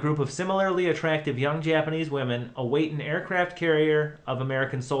 Haruko and a group of similarly attractive young Japanese women await an aircraft carrier of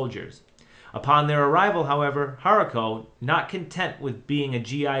American soldiers. Upon their arrival, however, Haruko, not content with being a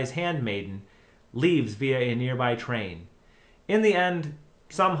GI's handmaiden, leaves via a nearby train. In the end,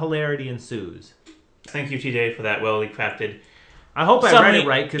 some hilarity ensues. Thank you, TJ, for that well crafted. I hope I read it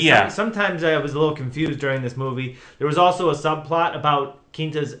right, because sometimes I was a little confused during this movie. There was also a subplot about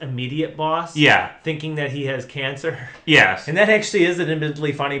Kinta's immediate boss thinking that he has cancer. Yes. And that actually is an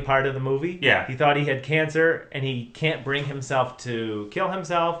admittedly funny part of the movie. Yeah. He thought he had cancer, and he can't bring himself to kill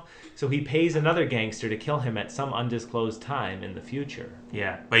himself, so he pays another gangster to kill him at some undisclosed time in the future.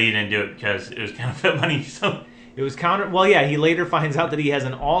 Yeah, but he didn't do it because it was counterfeit money, so... It was counter... Well, yeah, he later finds out that he has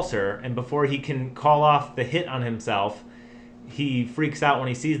an ulcer, and before he can call off the hit on himself, he freaks out when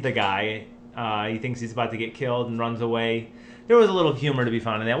he sees the guy. He thinks he's about to get killed and runs away. There was a little humor to be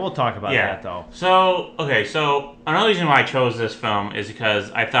found in that. We'll talk about that, though. So another reason why I chose this film is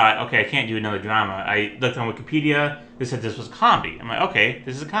because I thought, okay, I can't do another drama. I looked on Wikipedia. They said this was a comedy. I'm like, okay,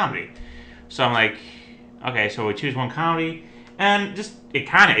 this is a comedy. So I'm like, okay, so we choose one comedy. And just, it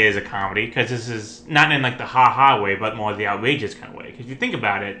kind of is a comedy, because this is not in like the ha-ha way, but more the outrageous kind of way. Because if you think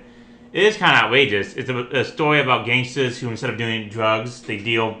about it, it is kind of outrageous. It's a story about gangsters who, instead of doing drugs, they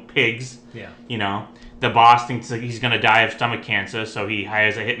deal pigs. Yeah. You know, the boss thinks like he's going to die of stomach cancer, so he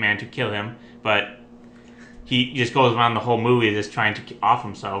hires a hitman to kill him. But he just goes around the whole movie just trying to off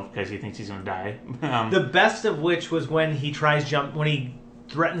himself because he thinks he's going to die. The best of which was when he tries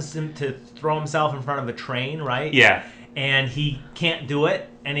threatens him to throw himself in front of a train, right? Yeah. And he can't do it.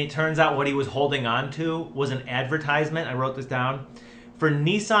 And it turns out what he was holding on to was an advertisement. I wrote this down. For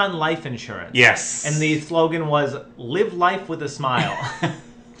Nissan life insurance. Yes. And the slogan was, live life with a smile.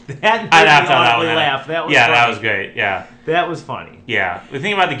 That made I me laughed audibly laugh. That was yeah, funny. that was great. Yeah. That was funny. Yeah. The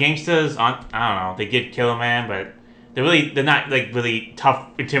thing about the gangsters, I don't know, they get Killer Man, but they're not like really tough,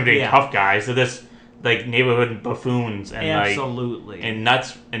 intimidating tough guys. They're just like neighborhood buffoons and absolutely and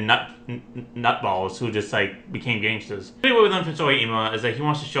nutballs who just like became gangsters. The way with him from Soy Ima is that he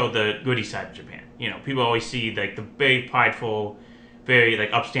wants to show the gritty side of Japan. You know, people always see like the very prideful, very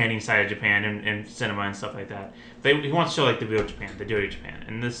like upstanding side of Japan in cinema and stuff like that. But he wants to show like the real Japan, the dirty Japan,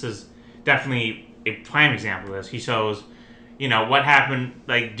 and this is definitely a prime example of this. He shows, you know, what happened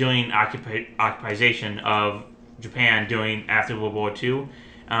like during occupation of Japan during after World War II,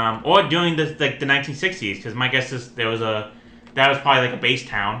 or during the 1960s. Because my guess is that was probably like a base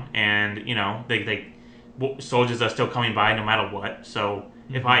town, and you know soldiers are still coming by no matter what. So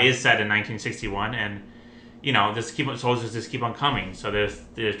it probably is set in 1961, and you know soldiers just keep on coming. So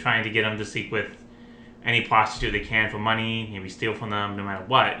they're trying to get them to sleep with any prostitute they can for money, maybe steal from them no matter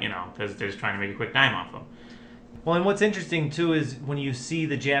what, you know, because they're just trying to make a quick dime off them. Well, and what's interesting too is when you see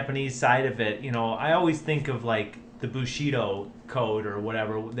the Japanese side of it, you know, I always think of like the Bushido code or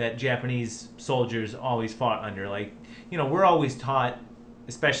whatever that Japanese soldiers always fought under. Like, you know, we're always taught,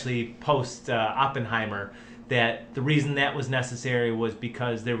 especially post Oppenheimer, that the reason that was necessary was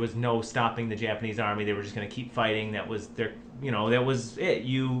because there was no stopping the Japanese army. They were just going to keep fighting. That was their, you know, that was it.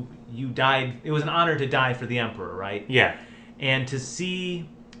 You died. It was an honor to die for the emperor, right? Yeah. And to see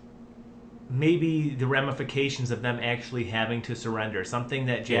maybe the ramifications of them actually having to surrender, something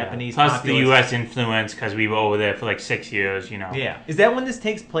that Japanese plus the U.S. influence because we were over there for like 6 years, you know. Yeah. Is that when this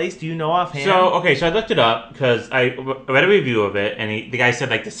takes place? Do you know offhand? So I looked it up because I read a review of it, and the guy said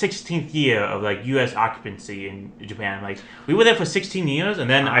like the 16th year of like U.S. occupancy in Japan. Like we were there for 16 years, and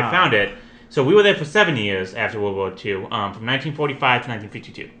then I found it. So we were there for 7 years after World War II, from 1945 to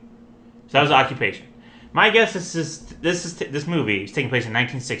 1952. So that was the occupation. My guess is this movie is taking place in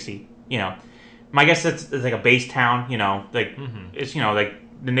 1960. You know, my guess it's like a base town. You know, like it's, you know, like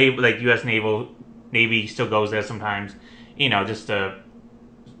the U.S. Navy still goes there sometimes. You know, just to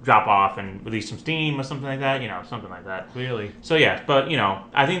drop off and release some steam or something like that. You know, something like that. Clearly. So yeah, but you know,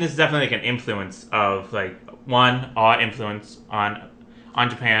 I think this is definitely like an influence of like our influence on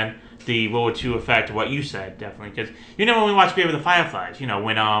Japan. The World War II effect of what you said, definitely, because you know when we watched Grave of the Fireflies, you know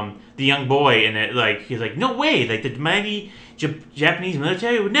when the young boy in it, like he's like, no way, like the mighty Japanese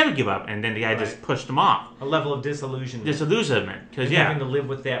military would never give up, and then the guy just pushed him off. A level of disillusionment, because having to live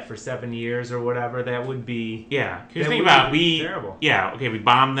with that for 7 years or whatever, that would be because think about terrible. We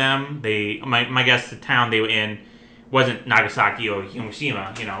bombed them. My guess the town they were in wasn't Nagasaki or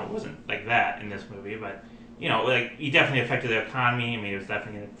Hiroshima. You know, it wasn't like that in this movie, but. You know, like, it definitely affected their economy. I mean, it was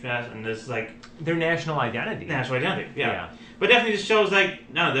definitely a stress, and there's, like... Their national identity. Yeah. But definitely just shows,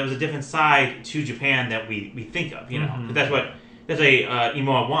 like, no, there was a different side to Japan that we think of, you know? Mm-hmm. That's what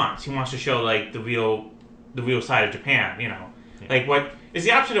Imura wants. He wants to show, like, the real side of Japan, you know? Yeah. Like, what... It's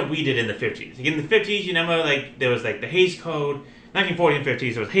the opposite of what we did in the 50s. Like, in the 50s, you remember, like, there was, like, the Hays Code. 1940 and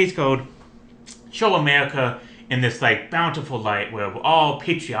 50s, there was Hays Code. Show America in this, like, bountiful light where we're all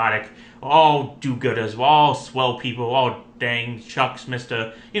patriotic... We're all do-gooders. We're all swell people. We're all dang shucks,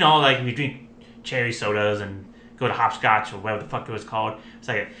 mister. You know, like we drink cherry sodas and go to hopscotch or whatever the fuck it was called. It's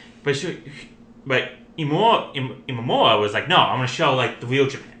like, but Imamura was like, no, I'm gonna show like the real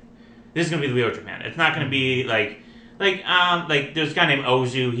Japan. This is gonna be the real Japan. It's not gonna be like there's a guy named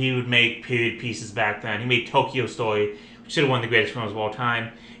Ozu. He would make period pieces back then. He made Tokyo Story, which should have won the greatest films of all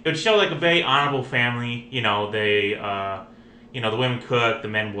time. It would show like a very honorable family. You know, you know, the women cook, the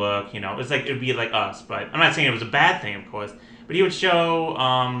men work, you know. It's like, it would be like us, but I'm not saying it was a bad thing, of course. But he would show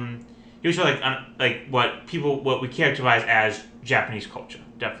like what we characterize as Japanese culture,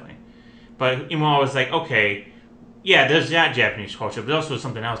 definitely. But Imura was like, okay, yeah, there's that Japanese culture, but also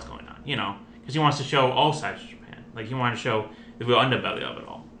something else going on, you know. Because he wants to show all sides of Japan. Like, he wanted to show the real underbelly of it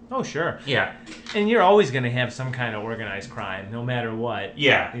all. Oh, sure. Yeah. And you're always going to have some kind of organized crime, no matter what.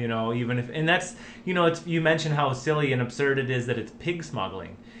 Yeah. You know, even if... And that's... You know, you mentioned how silly and absurd it is that it's pig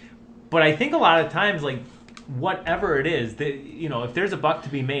smuggling. But I think a lot of times, like, whatever it is, you know, if there's a buck to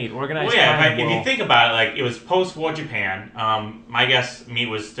be made, organized crime if you think about it, like, it was post-war Japan. My guess, meat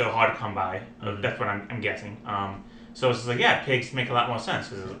was still hard to come by. That's what I'm guessing. So it's just like, yeah, pigs make a lot more sense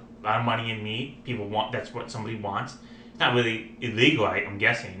because there's a lot of money in meat. People want... That's what somebody wants. Not really illegal, I'm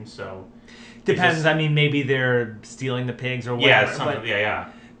guessing. So depends. I mean, maybe they're stealing the pigs or whatever. Yeah.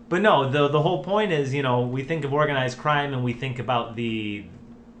 But no, the whole point is, you know, we think of organized crime and we think about the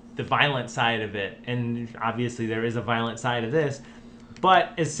the violent side of it, and obviously there is a violent side of this.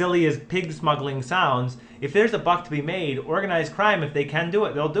 But as silly as pig smuggling sounds, if there's a buck to be made, organized crime, if they can do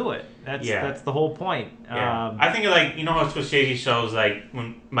it, they'll do it. That's the whole point. Yeah. I think like how Scorsese shows like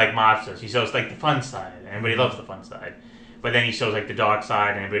when like mobsters, he shows like the fun side, and everybody loves the fun side, but then he shows like the dark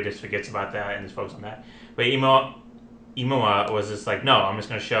side, and everybody just forgets about that and just focuses on that. But Imoa was just like, no, I'm just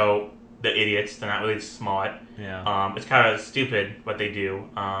gonna show the idiots. They're not really smart. Yeah. It's kind of stupid what they do.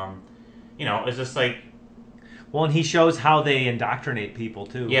 It's just like. Well, and he shows how they indoctrinate people,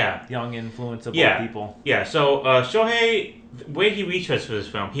 too. Yeah. Young, influenceable people. Yeah, so Shohei, where he researched for this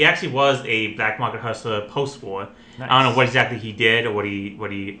film, he actually was a black market hustler post-war. Nice. I don't know what exactly he did or what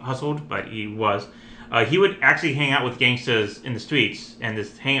he hustled, but he was. He would actually hang out with gangsters in the streets and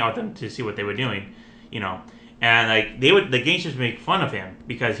just hang out with them to see what they were doing, And like the gangsters would make fun of him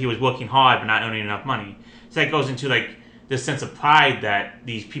because he was working hard but not earning enough money. So that goes into like this sense of pride that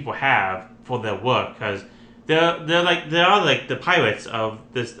these people have for their work because they are like the pirates of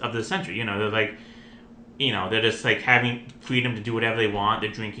the century. They're like, they're just like having freedom to do whatever they want.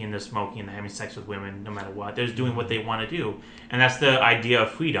 They're drinking, they're smoking, they're having sex with women, no matter what. They're just doing what they want to do, and that's the idea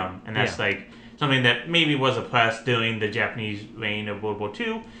of freedom. And that's like something that maybe was oppressed during the Japanese reign of World War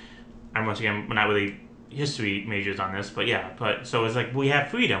II. And once again, we're not really history majors on this, but so it's like we have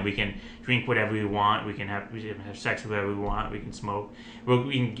freedom. We can drink whatever we want. We can have sex with whatever we want. We can smoke.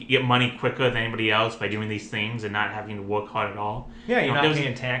 We can get money quicker than anybody else by doing these things and not having to work hard at all. Yeah, you're not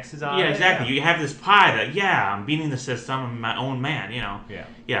paying taxes on it. Yeah, exactly. Yeah. You have this pride that I'm beating the system. I'm my own man. Yeah.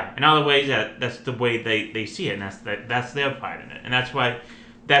 Yeah. In other ways, that's the way they see it, and that's their pride in it, and that's why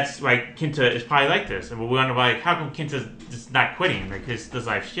Kinta is probably like this. And we wonder how come Kinta's just not quitting? Like his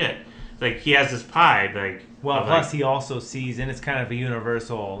life shit. Like he has this pride, plus he also sees, and it's kind of a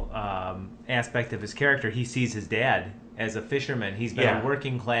universal aspect of his character. He sees his dad as a fisherman. He's been a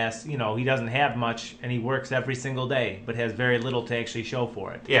working class. He doesn't have much, and he works every single day, but has very little to actually show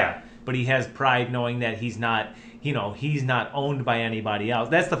for it. Yeah. But he has pride knowing that he's not, he's not owned by anybody else.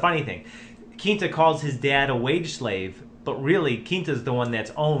 That's the funny thing. Quinta calls his dad a wage slave, but really Quinta's the one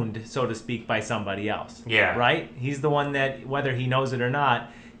that's owned, so to speak, by somebody else. Yeah. Right? He's the one that, whether he knows it or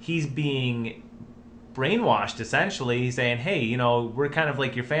not, he's being brainwashed, essentially. He's saying, hey, we're kind of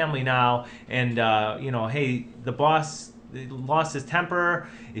like your family now, and, hey, the boss lost his temper.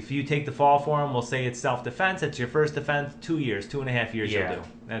 If you take the fall for him, we'll say it's self-defense. It's your first offense, 2 years, 2.5 years you'll do.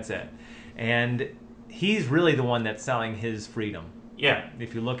 That's it. And he's really the one that's selling his freedom. Yeah.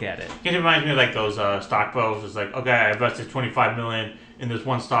 If you look at it. It reminds me of like those stock bros. It's like, okay, I invested $25 million in this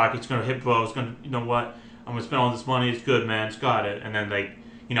one stock. It's going to hit, bro. It's going to, what? I'm going to spend all this money. It's good, man. It's got it. And then like,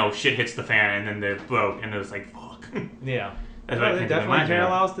 shit hits the fan, and then they're broke, and it's like, fuck. Yeah. That's there definitely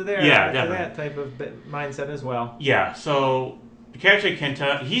parallels to there. Yeah, definitely. That type of mindset as well. Yeah, so the character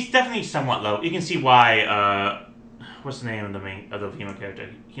Kinta, he's definitely somewhat low. You can see why, what's the name of the female character?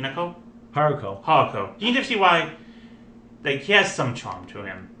 Hinako? Haruko. You can see why, like, he has some charm to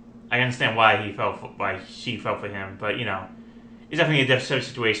him. I understand why she fell for him, but, it's definitely a different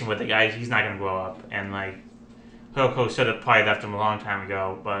situation with the guy. He's not going to grow up, and, like, Haruko should have probably left him a long time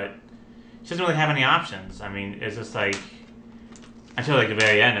ago, but she doesn't really have any options. I mean, it's just like, until like the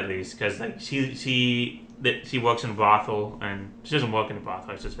very end at least, because like she works in a brothel, and she doesn't work in a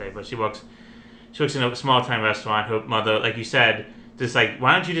brothel, I should say, but she works in a small time restaurant. Her mother, like you said, just like,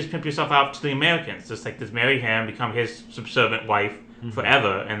 why don't you just pimp yourself out to the Americans? Just like, just marry him, become his subservient wife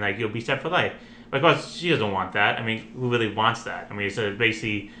forever, and like you'll be set for life. But of course, she doesn't want that. I mean, who really wants that? I mean, it's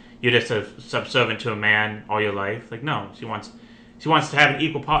basically, you're just a subservient to a man all your life. Like, no, she wants to have an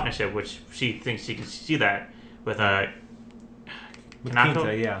equal partnership, which she thinks she can see that with Quinta,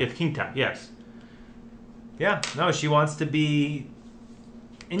 yeah. With Quinta, yes. Yeah, no, she wants to be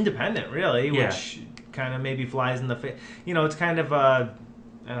independent, really, which kind of maybe flies in the face. It's kind of a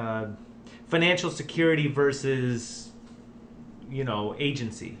financial security versus,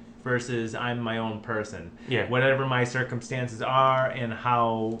 agency. Versus I'm my own person. Yeah. Whatever my circumstances are and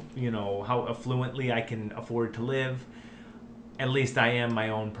how affluently I can afford to live, at least I am my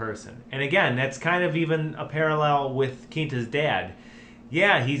own person. And again, that's kind of even a parallel with Quinta's dad.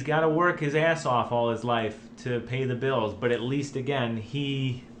 Yeah, he's got to work his ass off all his life to pay the bills, but at least again,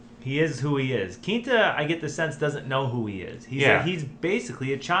 he is who he is. Quinta, I get the sense, doesn't know who he is. He's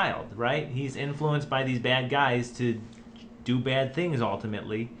basically a child, right? He's influenced by these bad guys to do bad things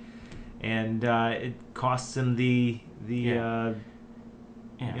ultimately. And it costs him which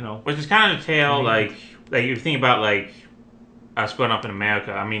is kind of a tale, like you think about like us growing up in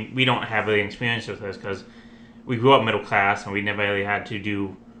America. I mean, we don't have really experience with this because we grew up middle class and we never really had to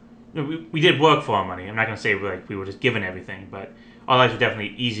do. We did work for our money. I'm not going to say like we were just given everything, but our lives are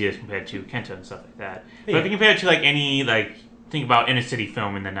definitely easier compared to Kenta and stuff like that. But if you compare it to like any like think about inner city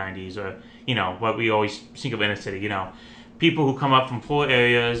film in the 90s, or what we always think of inner city, people who come up from poor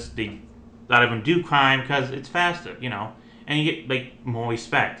areas, a lot of them do crime because it's faster, and you get like more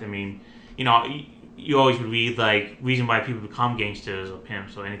respect. I mean, you always would read like reason why people become gangsters or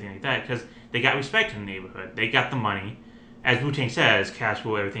pimps or anything like that, because they got respect in the neighborhood. They got the money. As Wu-Tang says, cash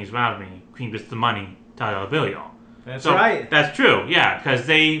rule everything's around me. Cream gets the money, $1 bill, y'all. That's right. That's true, yeah, because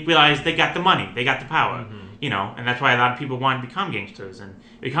they realized they got the money, they got the power, and that's why a lot of people want to become gangsters and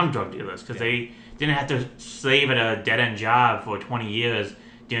become drug dealers, because they didn't have to slave at a dead-end job for 20 years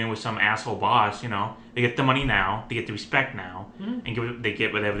dealing with some asshole boss, They get the money now, they get the respect now, and they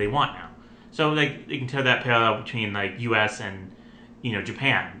get whatever they want now. So, like, you can tell that parallel between, like, U.S. and,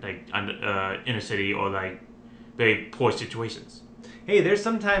 Japan, like, inner city or, like, very poor situations. Hey, there's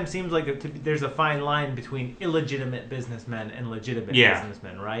sometimes seems like there's a fine line between illegitimate businessmen and legitimate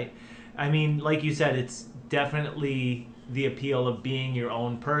businessmen, right? I mean, like you said, it's definitely the appeal of being your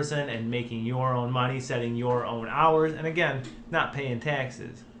own person and making your own money, setting your own hours, and again, not paying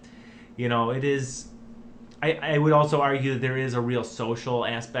taxes. It is. I would also argue that there is a real social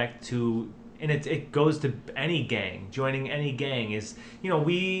aspect to, and it goes to any gang. Joining any gang is,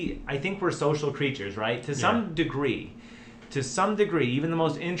 I think we're social creatures, right? To some degree. To some degree, even the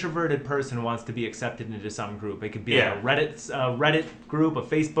most introverted person wants to be accepted into some group. It could be like a Reddit group, a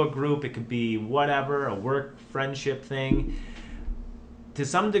Facebook group. It could be whatever, a work friendship thing. To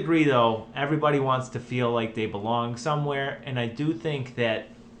some degree, though, everybody wants to feel like they belong somewhere. And I do think that,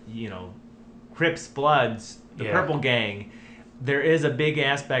 Crips, Bloods, the Purple Gang, there is a big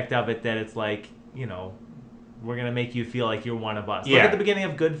aspect of it that it's like, we're going to make you feel like you're one of us. Look at the beginning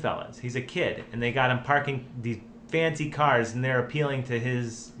of Goodfellas. He's a kid, and they got him parking these fancy cars, and they're appealing to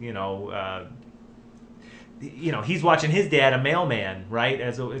his, he's watching his dad, a mailman, right?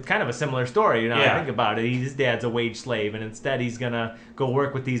 It's kind of a similar story, I think about it. His dad's a wage slave, and instead he's gonna go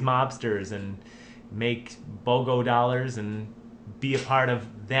work with these mobsters and make BOGO dollars and be a part of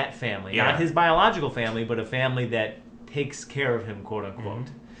that family. Not his biological family, but a family that takes care of him, quote unquote.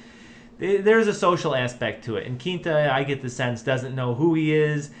 There's a social aspect to it, and Quinta, I get the sense, doesn't know who he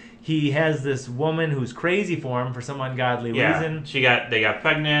is. He has this woman who's crazy for him for some ungodly reason. They got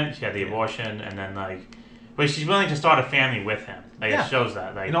pregnant, she had the abortion, and then but she's willing to start a family with him. It shows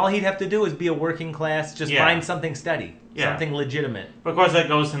that. And all he'd have to do is be a working class, just find something steady, something legitimate. But of course, that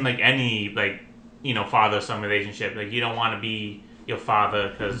goes in any father-son relationship. You don't want to be your father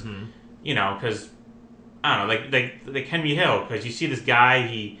because, because I don't know, like Henry Hill, because you see this guy,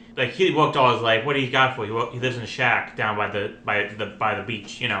 he worked all his life. What do he got for? He lives in a shack down by the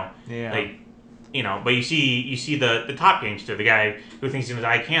beach. But you see the top gangster, the guy who thinks he's gonna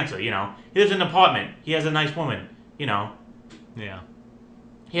die of cancer. He lives in an apartment. He has a nice woman. Yeah.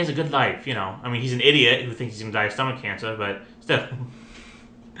 He has a good life. I mean, he's an idiot who thinks he's gonna die of stomach cancer, but still.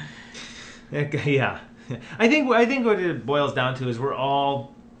 Yeah. I think what it boils down to is we're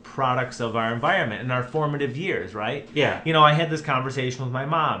all products of our environment and our formative years, right? Yeah. I had this conversation with my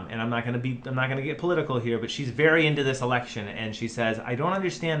mom, and I'm not going to get political here, but she's very into this election, and she says, I don't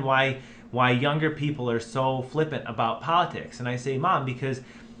understand why younger people are so flippant about politics. And I say, Mom, because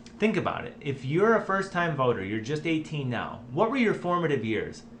think about it. If you're a first-time voter, you're just 18 now. What were your formative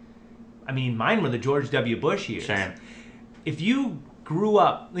years? I mean, mine were the George W. Bush years. Same. If you grew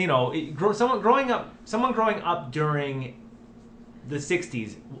up, someone growing up during the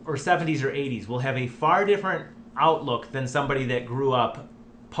 60s or 70s or 80s will have a far different outlook than somebody that grew up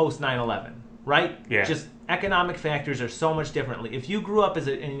post 9/11, right? Yeah. Just economic factors are so much differently. If you grew up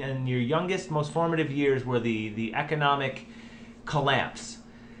in your youngest, most formative years were the economic collapse,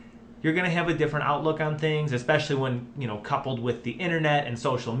 you're going to have a different outlook on things, especially when, coupled with the internet and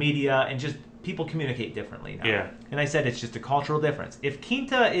social media, and just people communicate differently now. Yeah. And I said it's just a cultural difference. If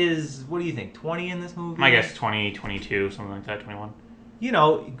Quinta is, what do you think, 20 in this movie? I guess 20, 22, something like that, 21.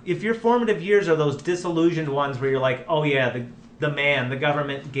 If your formative years are those disillusioned ones where you're like, oh yeah, the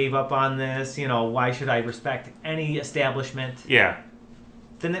government gave up on this, why should I respect any establishment? Yeah.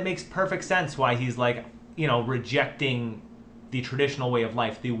 Then it makes perfect sense why he's rejecting the traditional way of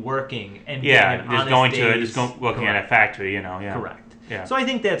life, the working and working at a factory, Correct. Yeah. So I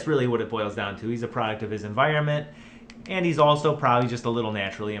think that's really what it boils down to. He's a product of his environment, and he's also probably just a little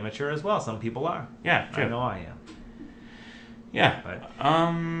naturally immature as well. Some people are. Yeah, true. I know I am. Yeah. But,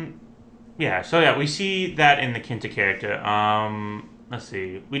 So we see that in the Quinta character. Let's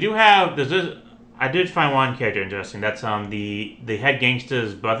see. We do have I did find one character interesting. That's the head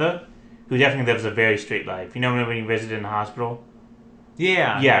gangster's brother, who definitely lives a very straight life. When he visited in the hospital?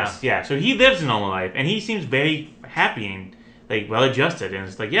 Yeah. Yes. Yeah. So he lives a normal life, and he seems very happy and like well adjusted, and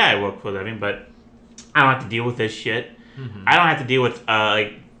it's like, yeah, I work for a living, but I don't have to deal with this shit. I don't have to deal with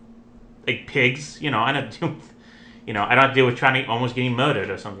like pigs. You know, I don't have to deal with, you know, I don't have to deal with trying to almost getting murdered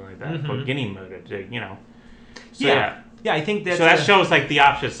or something like that, or getting murdered. You know. So, yeah. Yeah, I think that's... So that shows, like, the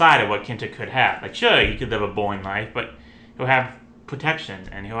opposite side of what Kinta could have. Like, sure, he could live a boring life, but he'll have protection,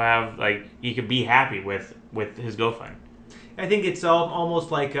 and he'll have, like, he could be happy with his girlfriend. I think it's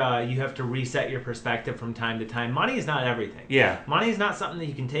almost like you have to reset your perspective from time to time. Money is not everything. Yeah. Money is not something that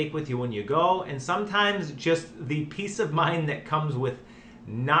you can take with you when you go, and sometimes just the peace of mind that comes with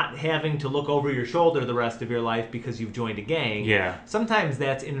not having to look over your shoulder the rest of your life because you've joined a gang, sometimes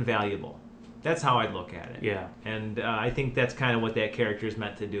that's invaluable. That's how I'd look at it. Yeah. And I think that's kind of what that character is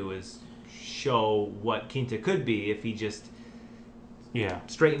meant to do, is show what Kinta could be if he just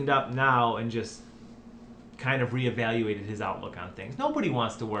straightened up now and just kind of reevaluated his outlook on things. Nobody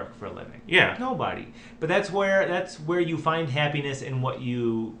wants to work for a living. Yeah. Nobody. But that's where you find happiness in what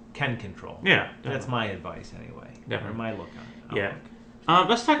you can control. Yeah. Definitely. That's my advice anyway. Definitely. Or my look on it. Yeah.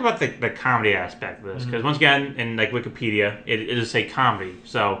 Let's talk about the comedy aspect of this, because once again, in like Wikipedia, it is a comedy.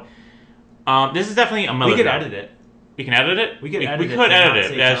 So... this is definitely a melodrama. We could edit it. We can edit it? We could edit it. We could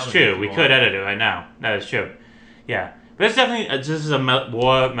edit it. That's true. We could edit it right now. That is true. Yeah. But it's definitely... this is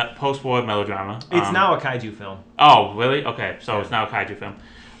a post-war melodrama. It's now a kaiju film. Oh, really? Okay. So it's now a kaiju film.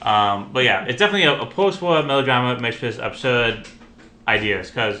 But yeah, it's definitely a post-war melodrama mixed with absurd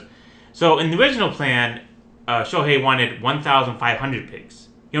ideas. So in the original plan, Shohei wanted 1,500 pigs.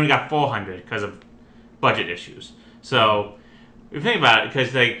 He only got 400 because of budget issues. So if you think about it,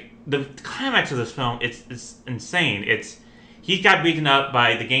 because like... the climax of this film, it's insane. He got beaten up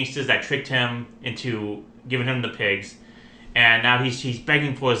by the gangsters that tricked him into giving him the pigs, and now he's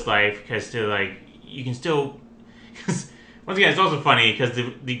begging for his life because you can still. Cause, once again, it's also funny because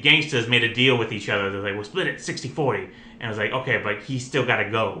the gangsters made a deal with each other. They're like, we'll split it 60-40, and I was like, okay, but he's still got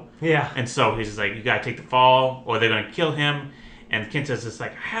to go. Yeah. And so he's just like, you got to take the fall, or they're gonna kill him. And Kinta's just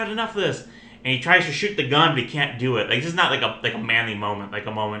like, I had enough of this. And he tries to shoot the gun, but he can't do it. Like, this is not like a manly moment, like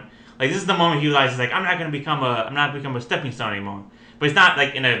a moment. Like, this is the moment he realizes, like, I'm not become a stepping stone anymore. But it's not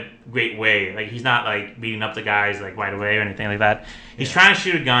like in a great way. Like, he's not like beating up the guys like right away or anything like that. He's trying to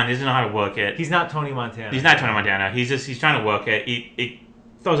shoot a gun. He doesn't know how to work it. He's not Tony Montana. He's not Tony Montana. He's trying to work it. It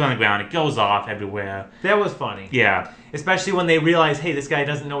throws it on the ground. It goes off everywhere. That was funny. Yeah. Especially when they realize, hey, this guy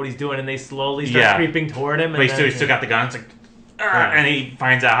doesn't know what he's doing, and they slowly start creeping toward him. But he's still got the gun. It's like, and he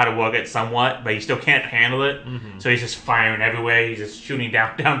finds out how to work it somewhat, but he still can't handle it. So he's just firing everywhere. He's just shooting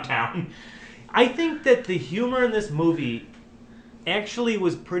downtown. I think that the humor in this movie actually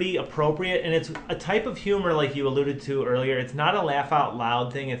was pretty appropriate, and it's a type of humor like you alluded to earlier. It's not a laugh out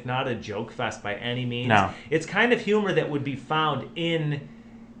loud thing. It's not a joke fest by any means. No. It's kind of humor that would be found in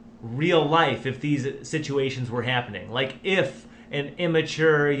real life if these situations were happening. Like if an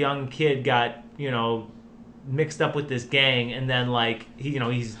immature young kid got, mixed up with this gang, and then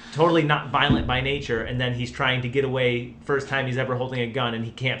he's totally not violent by nature, and then he's trying to get away first time he's ever holding a gun, and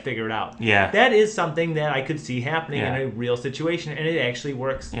he can't figure it out. Yeah, that is something that I could see happening in a real situation, and it actually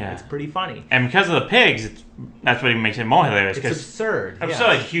works. Yeah, it's pretty funny. And because of the pigs, that's what makes it more hilarious. It's absurd.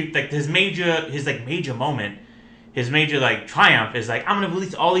 Absurd. Huge. Like his major moment. His major triumph is like, I'm gonna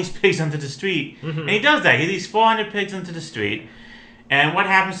release all these pigs onto the street, and he does that. He releases 400 pigs onto the street, and what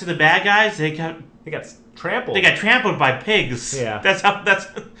happens to the bad guys? They got trampled. They got trampled by pigs. Yeah.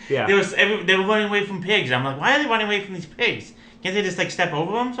 Yeah. They were running away from pigs. I'm like, why are they running away from these pigs? Can't they just step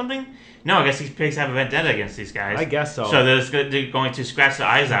over them or something? No, I guess these pigs have a vendetta against these guys. I guess so. So they're going to scratch their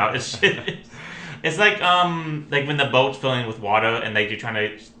eyes out. It's like when the boat's filling with water and they're trying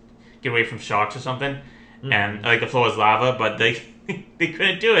to get away from sharks or something, and the floor is lava, but they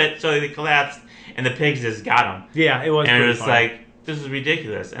couldn't do it, so they collapsed, and the pigs just got them. Yeah, it was. And it was funny. like, this is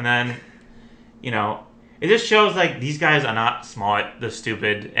ridiculous. And then, it just shows these guys are not smart, they're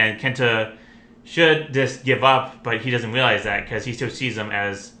stupid, and Kenta should just give up, but he doesn't realize that because he still sees them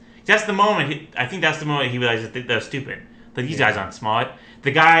as. That's the moment. I think that's the moment he realizes that they're stupid. That these guys aren't smart.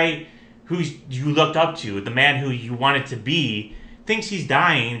 The guy who you looked up to, the man who you wanted to be, thinks he's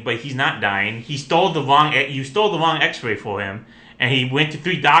dying, but he's not dying. You stole the wrong X-ray for him, and he went to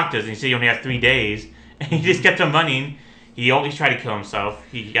 3 doctors, and he said he only had 3 days, and he just kept on running. He always tried to kill himself.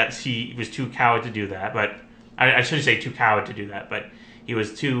 He was too coward to do that, but I shouldn't say too coward to do that, but he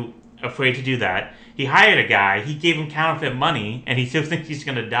was too afraid to do that. He hired a guy. He gave him counterfeit money, and he still thinks he's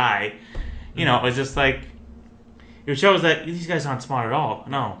gonna die. It's just it shows that these guys aren't smart at all.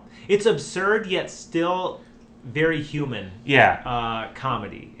 No, it's absurd yet still very human. Yeah.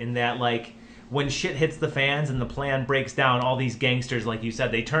 Comedy in that when shit hits the fans and the plan breaks down, all these gangsters, like you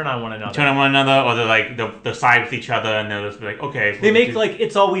said, they turn on one another. Or they're like they'll side with each other, and they'll just be like, okay. They make like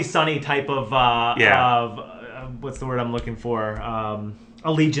It's Always Sunny type of what's the word I'm looking for?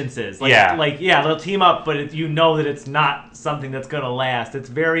 Allegiances. They'll team up, but you know that it's not something that's gonna last. It's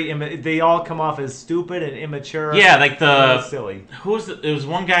very they all come off as stupid and immature. Yeah, like silly. There was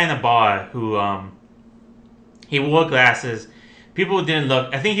one guy in the bar who he wore glasses. People didn't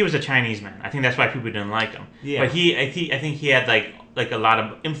look. I think he was a Chinese man. I think that's why people didn't like him. Yeah. But I think he had like a lot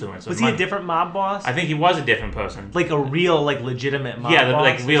of influence. Was he a different mob boss? I think he was a different person. Like a real, legitimate mob boss? Yeah,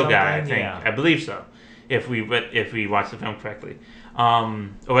 like real guy. I think. Yeah. I believe so. If we watched the film correctly, or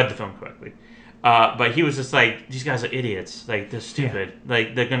read the film correctly. But he was just like, these guys are idiots. Like, they're stupid. Yeah.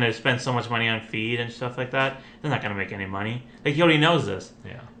 Like, they're gonna spend so much money on feed and stuff like that. They're not gonna make any money. Like, he already knows this.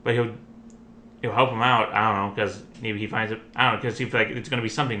 Yeah. But he'll help him out. I don't know, because maybe he finds it. I don't know, because he feels like it's gonna be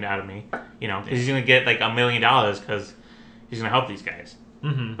something out of me. Because he's gonna get like $1 million because he's gonna help these guys.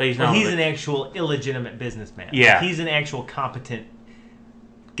 Mm-hmm. But he's an actual illegitimate businessman. Yeah. Like, he's an actual competent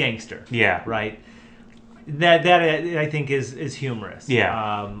gangster. Yeah. Right. That I think is humorous.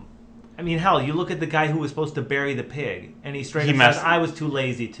 Yeah. I mean, hell, you look at the guy who was supposed to bury the pig, and he straight up says, I was too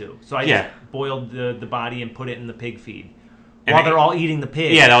lazy to. So I just boiled the body and put it in the pig feed. While they're all eating the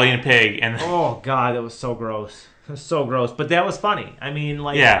pig. Yeah, they're all eating a pig. Oh, God, that was so gross. It was so gross. But that was funny. I mean,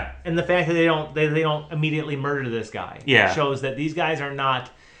 like... Yeah. And the fact that they don't immediately murder this guy shows that these guys are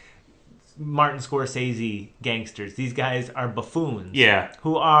not Martin Scorsese gangsters. These guys are buffoons. Yeah.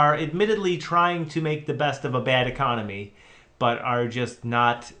 Who are admittedly trying to make the best of a bad economy, but are just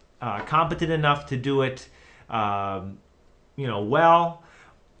not competent enough to do it, well,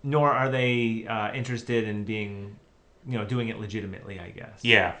 nor are they interested in being... doing it legitimately, I guess.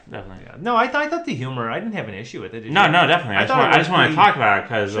 Yeah, definitely. Yeah. No, I thought the humor, I didn't have an issue with it. No, definitely. I just want to talk about it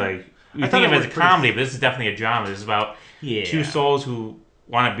because, we think of it as a comedy, but this is definitely a drama. This is about two souls who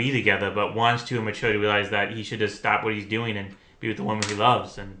want to be together, but one's too immature to realize that he should just stop what he's doing and be with the woman he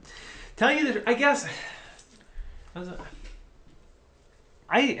loves. And telling you the I guess...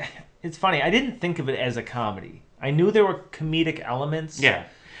 It's funny. I didn't think of it as a comedy. I knew there were comedic elements. Yeah.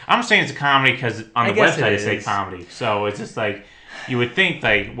 I'm saying it's a comedy because on the website they say comedy. So it's just like, you would think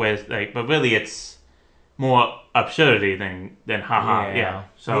but really it's more absurdity than haha. Yeah.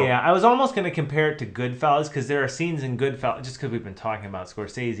 So yeah, I was almost going to compare it to Goodfellas because there are scenes in Goodfellas, just because we've been talking about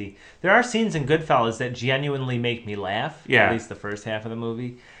Scorsese, there are scenes in Goodfellas that genuinely make me laugh. Yeah. At least the first half of the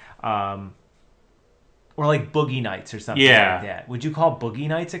movie. Or like Boogie Nights or something like that. Would you call Boogie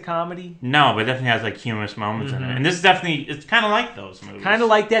Nights a comedy? No, but it definitely has like humorous moments in it. And this is it's kind of like those movies. Kind of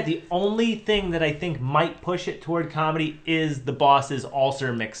like that. The only thing that I think might push it toward comedy is the boss's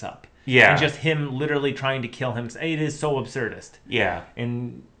ulcer mix-up. Yeah. And just him literally trying to kill him. It is so absurdist. Yeah.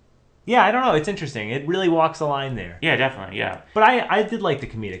 And yeah, I don't know. It's interesting. It really walks the line there. Yeah, definitely. Yeah. But I did like the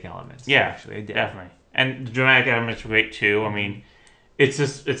comedic elements. Yeah, actually, I did. Definitely. And the dramatic elements were great too. I mean,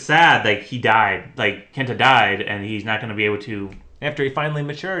 it's sad. Like, he died. Like, Kenta died, and he's not going to be able to. After he finally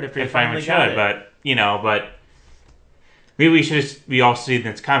matured. After he finally got it. But maybe we all see that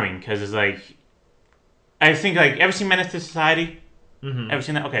it's coming because it's like, I think ever seen Menace to Society? Mm-hmm. Ever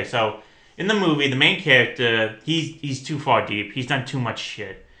seen that? Okay, so in the movie, the main character, he's too far deep. He's done too much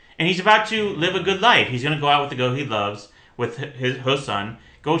shit, and he's about to live a good life. He's gonna go out with the girl he loves, with her son,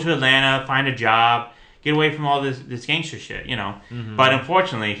 go to Atlanta, find a job, get away from all this gangster shit, Mm-hmm. But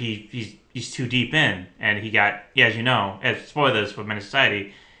unfortunately, he's too deep in, and he got, as you know, as spoilers for Menace to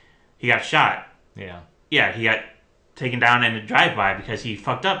Society, he got shot. Yeah. Yeah, he got taken down in a drive-by because he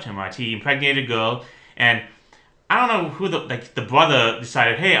fucked up too much. He impregnated a girl, and I don't know who the brother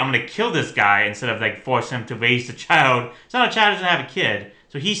decided, hey, I'm gonna kill this guy instead of force him to raise the child. So now the child doesn't have a kid,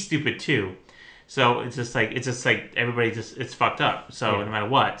 so he's stupid too. So it's just like everybody it's fucked up. So no matter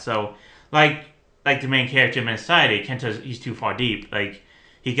what, so like the main character in Menace to Society, he's too far deep. Like,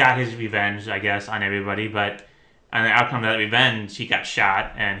 he got his revenge, I guess, on everybody, but on the outcome of that revenge, he got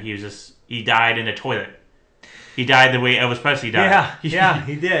shot and he died in a toilet. He died the way Elvis Presley died. Yeah,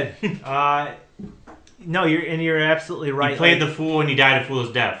 he did. No, you're absolutely right. He played the fool and he died a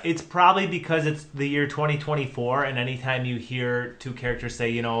fool's death. It's probably because it's the year 2024, and anytime you hear two characters say,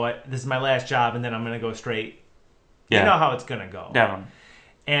 you know what, this is my last job, and then I'm going to go straight, you know how it's going to go. Definitely.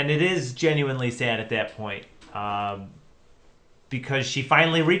 And it is genuinely sad at that point, because she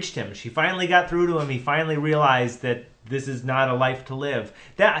finally reached him. She finally got through to him. He finally realized that this is not a life to live.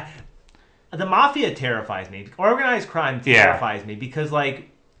 The mafia terrifies me. Organized crime terrifies me because,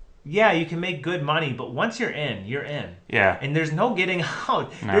 yeah, you can make good money, but once you're in, you're in. Yeah. And there's no getting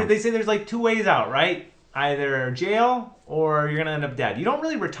out. No. They say there's two ways out, right? Either jail or you're going to end up dead. You don't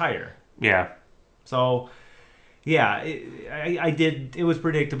really retire. Yeah. So, yeah, I did. It was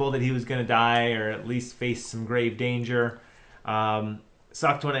predictable that he was going to die or at least face some grave danger.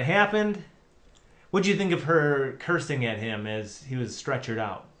 Sucked when it happened. What'd you think of her cursing at him as he was stretchered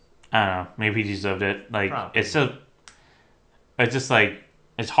out? I don't know. Maybe he deserved it. Like, Probably. it's just like,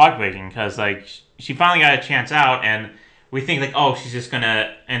 it's heartbreaking because, like, she finally got a chance out, and we think, like, oh, she's just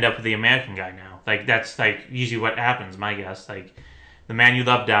gonna end up with the American guy now. Like, that's, like, usually what happens, my guess. Like, the man you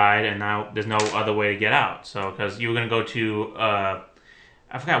love died, and now there's no other way to get out. So, because you were gonna go to, I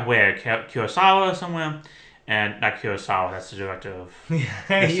forgot where, Kurosawa or somewhere? And not Kurosawa, that's the director of...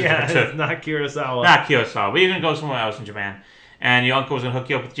 It's not Kurosawa. Not Kurosawa, but you're going to go somewhere else in Japan. And your uncle was going to hook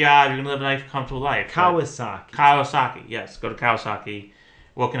you up with a job, you're going to live a nice, comfortable life. Kawasaki. Kawasaki, yes. Go to Kawasaki,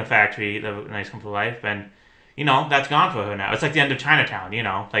 work in a factory, live a nice, comfortable life. And, you know, that's gone for her now. It's like the end of Chinatown, you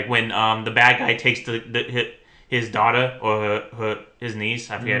know? Like when the bad guy takes his daughter or his niece,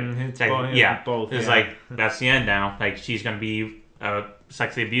 I forget. Both. It's like, that's the end now. Like, she's going to be...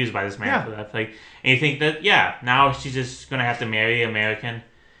 sexually abused by this man for that. Like, and you think that now she's just gonna have to marry American.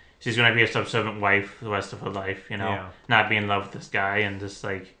 She's gonna be a subservient wife for the rest of her life, you know, not be in love with this guy and just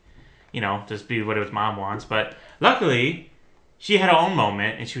like, you know, just be what his mom wants. But luckily, she had her own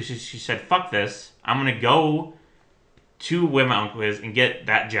moment and she said, "Fuck this! I'm gonna go to where my uncle is and get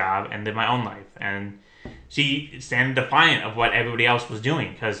that job and live my own life." And she stand defiant of what everybody else was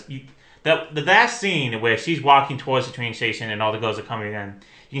doing because the last scene where she's walking towards the train station and all the girls are coming in,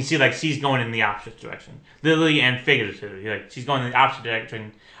 you can see like she's going in the opposite direction, literally and figuratively. Like she's going in the opposite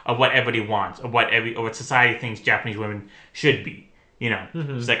direction of what everybody wants, of what society thinks Japanese women should be. You know,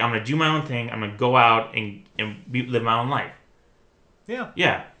 It's like I'm gonna do my own thing. I'm gonna go out and live my own life.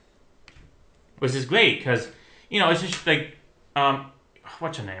 Yeah, which is great because it's just like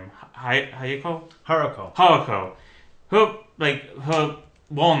what's her name? Haruko. Her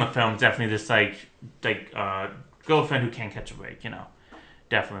role in the film is definitely this like girlfriend who can't catch a break,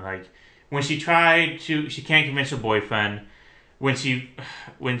 definitely like when she can't convince her boyfriend. When he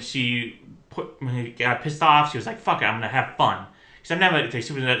got pissed off, she was like, "Fuck it, I'm gonna have fun." Because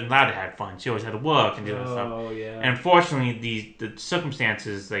she wasn't allowed to have fun. She always had to work and do that stuff. Oh yeah. And unfortunately, the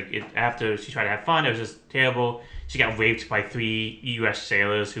circumstances after she tried to have fun, it was just terrible. She got raped by 3 U.S.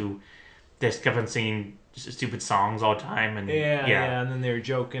 sailors who just kept on singing stupid songs all the time, and and then they were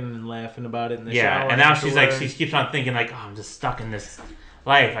joking and laughing about it in the shower. And now she's like, she keeps on thinking like, "Oh, I'm just stuck in this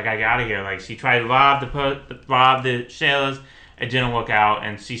life. I gotta get out of here." Like she tried to rob the sailors, it didn't work out,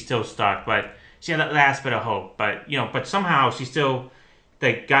 and she's still stuck. But she had that last bit of hope. But but somehow she still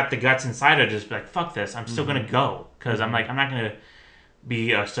got the guts inside her to just be like, "Fuck this! I'm still gonna go," because I'm not gonna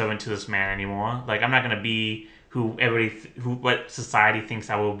be a servant to this man anymore. Like I'm not gonna be what society thinks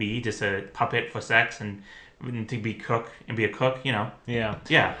I will be, just a puppet for sex and to be a cook, Yeah.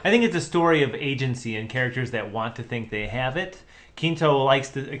 I think it's a story of agency and characters that want to think they have it. Quinto likes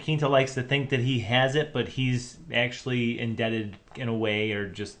to think that he has it, but he's actually indebted in a way or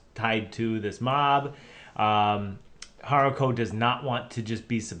just tied to this mob. Haruko does not want to just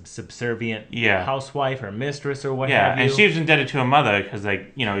be some subservient housewife or mistress or what have you. And she was indebted to her mother because,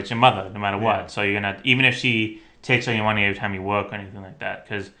 it's your mother no matter what. So you're gonna, even if she takes all your money every time you work or anything like that,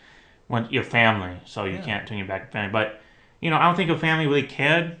 because when you're family, so you can't turn your back to family. But I don't think her family really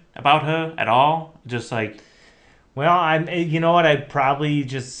cared about her at all. Just like, well, I'd probably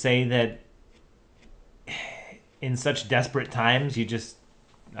just say that in such desperate times,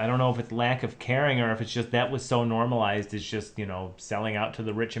 I don't know if it's lack of caring or if it's just that was so normalized as just, selling out to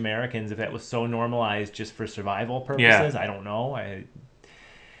the rich Americans. If that was so normalized just for survival purposes, I don't know.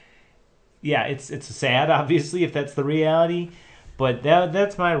 It's sad, obviously, if that's the reality. But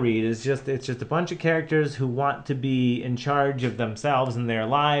that's my read. It's just a bunch of characters who want to be in charge of themselves and their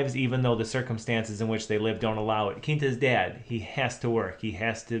lives, even though the circumstances in which they live don't allow it. Quinta's dad, he has to work. He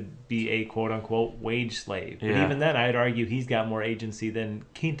has to be a quote-unquote wage slave. But even then, I'd argue he's got more agency than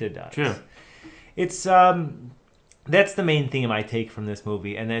Quinta does. True. It's that's the main theme I take from this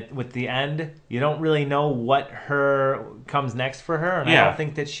movie, and that with the end, you don't really know what comes next for her, and I don't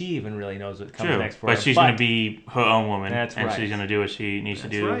think that she even really knows what comes next for her. But she's going to be her own woman, and she's going to do what she needs to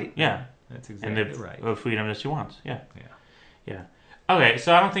do. Right. Yeah, that's exactly and live right. her freedom that she wants. Yeah. Okay,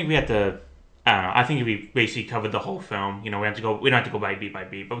 so I don't think we have to. I don't know. I think we basically covered the whole film. We don't have to go by beat,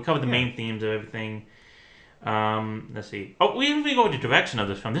 but we covered the main themes of everything. Let's see. Oh, we didn't really go with the direction of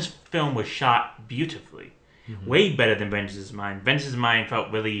this film. This film was shot beautifully. Way better than Vengeance's Mind. Vengeance's Mind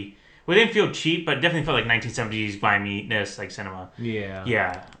felt really... Well, it didn't feel cheap, but it definitely felt like 1970s grimy-ness, like cinema. Yeah,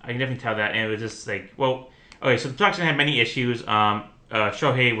 I can definitely tell that. And it was just like... Well, okay, so the production had many issues.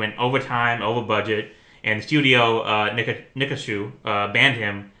 Shohei went over time, over budget, and the studio, Nikashu, banned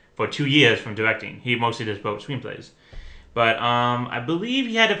him for 2 years from directing. He mostly just wrote screenplays. But I believe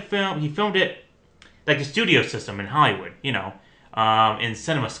he filmed it like a studio system in Hollywood, in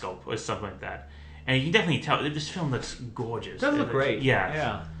CinemaScope or something like that. And you can definitely tell this film looks gorgeous. It does look great.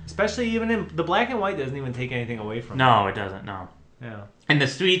 Yeah. Especially even in the black and white doesn't even take anything away from it. No, it doesn't. No. Yeah. And the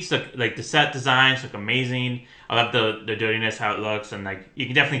streets look like the set designs look amazing. I love the dirtiness, how it looks, and like you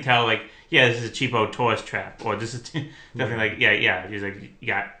can definitely tell this is a cheapo tourist trap, or this is definitely He's like you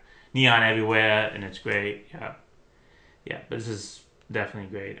got neon everywhere, and it's great. But this is definitely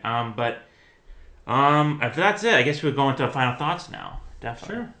great. But if that's it, I guess we're going to our final thoughts now.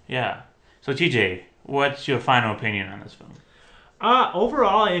 Definitely. Sure. Yeah. So TJ, what's your final opinion on this film?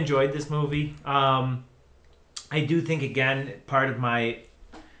 Overall, I enjoyed this movie. I do think, again, part of my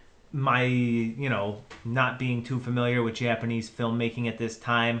not being too familiar with Japanese filmmaking at this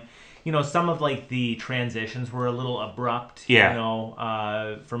time, some of the transitions were a little abrupt,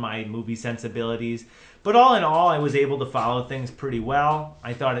 for my movie sensibilities. But all in all, I was able to follow things pretty well.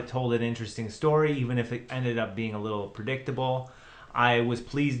 I thought it told an interesting story, even if it ended up being a little predictable. I was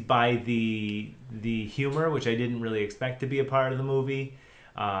pleased by the humor, which I didn't really expect to be a part of the movie.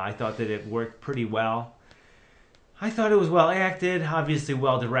 I thought that it worked pretty well. I thought it was well acted, obviously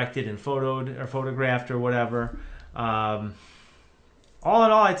well directed and photographed or whatever. All in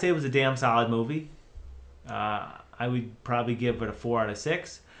all, I'd say it was a damn solid movie. I would probably give it a 4 out of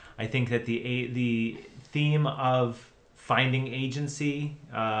 6. I think that the theme of finding agency,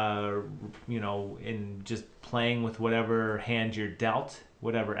 in just playing with whatever hand you're dealt,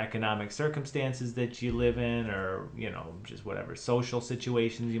 whatever economic circumstances that you live in, or just whatever social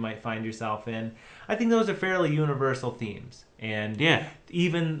situations you might find yourself in. I think those are fairly universal themes, and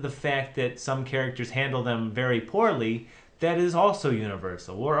even the fact that some characters handle them very poorly, that is also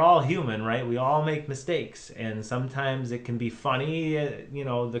universal. We're all human, right? We all make mistakes, and sometimes it can be funny.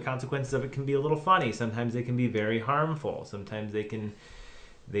 The consequences of it can be a little funny. Sometimes they can be very harmful. Sometimes they can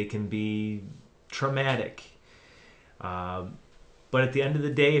be traumatic. But at the end of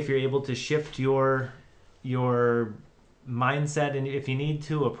the day, if you're able to shift your mindset, and if you need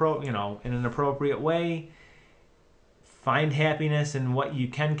to, in an appropriate way, find happiness in what you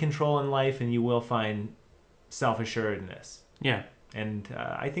can control in life, and you will find self-assuredness. Yeah. And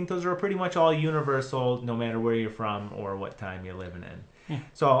I think those are pretty much all universal, no matter where you're from or what time you're living in. Yeah.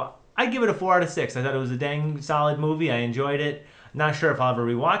 So I give it a 4 out of 6. I thought it was a dang solid movie. I enjoyed it. Not sure if I'll ever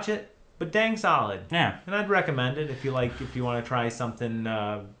rewatch it, but dang solid. Yeah. And I'd recommend it if you want to try something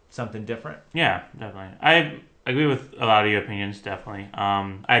different. Yeah, definitely. I agree with a lot of your opinions, definitely.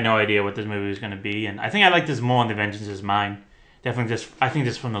 I had no idea what this movie was going to be, and I think I like this more than Vengeance Is Mine. Definitely I think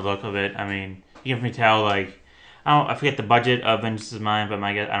just from the look of it, I mean, you can tell, I forget the budget of Vengeance Is Mine, but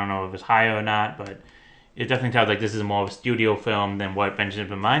I don't know if it's higher or not, but it definitely tells this is more of a studio film than what Vengeance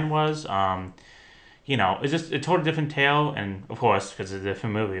Is Mine was. It's just a totally different tale, and of course, because it's a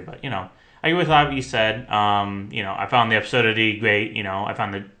different movie, but, I agree with a lot of what you said. I found the absurdity great, I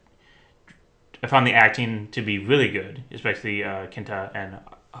found the acting to be really good, especially Kenta and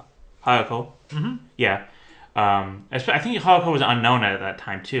Haruko. Mm-hmm. Yeah. I think Haruko was unknown at that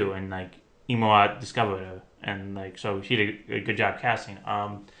time, too, and, Imura discovered her, and so she did a good job casting.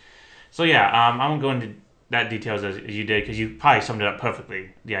 I won't go into that details as you did, because you probably summed it up perfectly,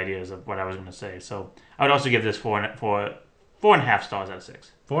 the ideas of what I was going to say. So I would also give this 4.5 stars out of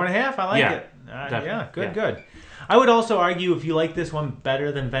 6. 4.5, I like it. Good. I would also argue if you like this one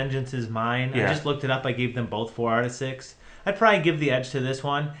better than Vengeance Is Mine. I just looked it up. I gave them both 4 out of 6. I'd probably give the edge to this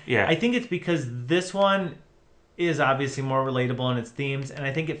one. Yeah. I think it's because this one is obviously more relatable in its themes, and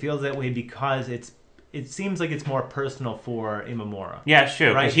I think it feels that way because it seems like it's more personal for Imamura. Yeah,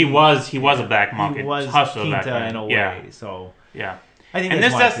 sure. Right? He was a black market hustler back then. In a way. So yeah, I think. And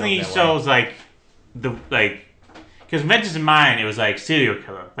this definitely shows because Vengeance in Mine, it was serial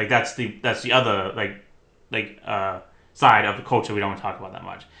killer. That's the other side of the culture we don't talk about that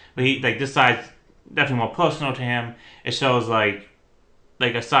much. But this side's definitely more personal to him. It shows a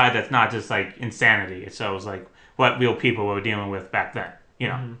side that's not just insanity. It shows what real people were dealing with back then.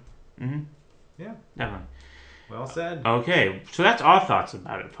 Mm-hmm. Mm-hmm. Yeah. Definitely. Well said. Okay, so that's our thoughts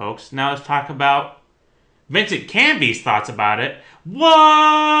about it, folks. Now let's talk about Vincent Canby's thoughts about it.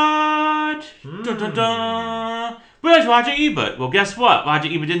 What? Dun, dun, dun. Where's Roger Ebert? Well, guess what? Roger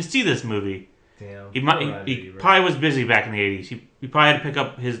Ebert didn't see this movie. Damn. He probably was busy back in the 80s. He probably had to pick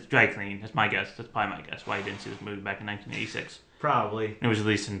up his dry cleaning. That's my guess. That's probably my guess why he didn't see this movie back in 1986. Probably. And it was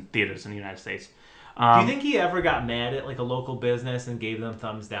released in theaters in the United States. Do you think he ever got mad at a local business and gave them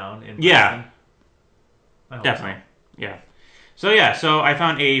thumbs down in person? Yeah. Definitely. So. So I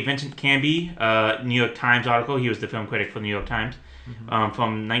found a Vincent Canby New York Times article. He was the film critic for the New York Times. probably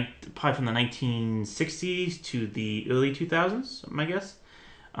from the 1960s to the early 2000s, I guess.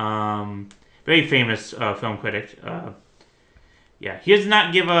 Very famous film critic. Yeah, he does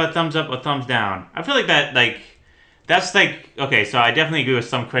not give a thumbs up or thumbs down. I feel like that's okay. So I definitely agree with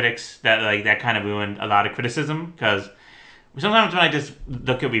some critics that kind of ruined a lot of criticism, because sometimes when I just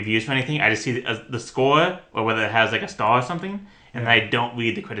look at reviews for anything, I just see the score or whether it has like a star or something, and I don't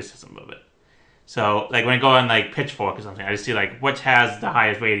read the criticism of it. So like when I go on like Pitchfork or something, I just see like which has the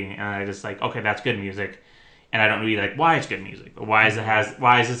highest rating, and I just like, okay, that's good music, and I don't read like why it's good music or why is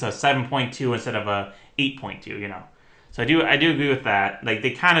this a 7.2 instead of a 8.2, you know. So I do agree with that. Like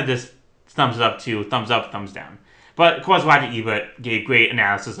they kind of just thumbs up, thumbs down. But of course, Roger Ebert gave great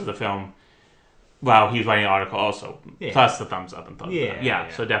analysis of the film while he was writing the article also. Yeah. Plus the thumbs up and thumbs down. Yeah,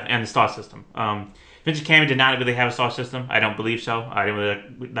 so definitely. And the star system. Vincent Cameron did not really have a star system. I don't believe so. I didn't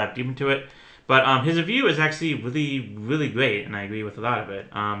really dive deep into it. But his review is actually really, really great, and I agree with a lot of it.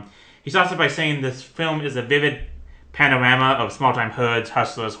 He starts it by saying this film is a vivid panorama of small-time hoods,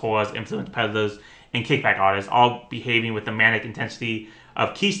 hustlers, whores, influenced peddlers, and kickback artists, all behaving with the manic intensity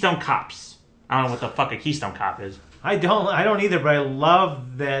of Keystone Cops. I don't know what the fuck a Keystone Cop is. I don't either, but I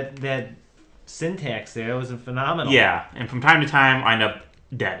love that syntax there. It was phenomenal. Yeah, and from time to time, I end up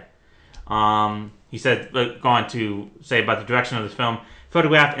dead. He said, go on to say about the direction of this film,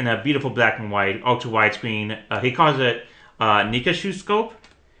 photographed in a beautiful black and white, ultra widescreen. He calls it Nikashu-scope,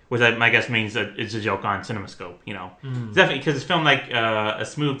 which I guess means it's a joke on CinemaScope, you know. It's definitely, because it's filmed like a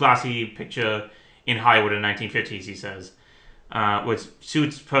smooth, glossy picture in Hollywood in the 1950s, he says, which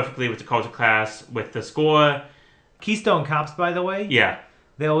suits perfectly with the culture class, with the score. Keystone Cops, by the way? Yeah.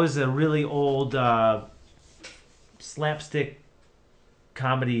 There was a really old slapstick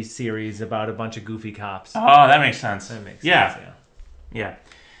comedy series about a bunch of goofy cops. Oh, that makes sense. That makes sense, yeah.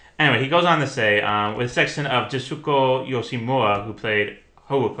 Anyway, he goes on to say, with a section of Jisuko Yoshimura, who played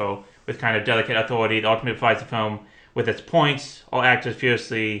Haruko, with kind of delicate authority, the ultimate provides the film with its points. All actors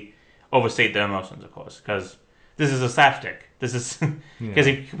fiercely overstate their emotions, of course, because this is a slapstick. This is because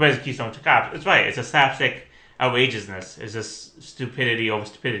he compares Keystone to cops. It's right. It's a slapstick outrageousness. It's just stupidity over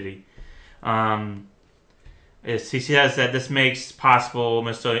stupidity. He says that this makes possible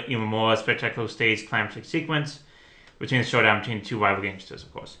Mr. Imamura's spectacular stage climactic sequence between the showdown between two rival gangsters,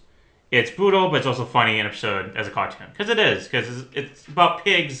 of course. It's brutal, but it's also funny and absurd as a cartoon. Because it is. Because it's about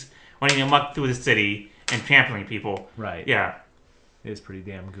pigs running amok through the city and trampling people. Right. Yeah. It is pretty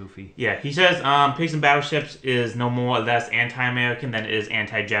damn goofy. Yeah. He says Pigs and Battleships is no more or less anti-American than it is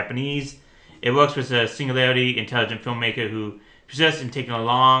anti-Japanese. It works with a singularity, intelligent filmmaker who persists in taking a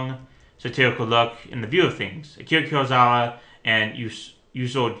long, satirical look in the view of things. Akira Kurosawa and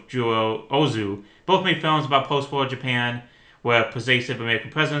Yusujiro Ozu both made films about post-war Japan, where pervasive American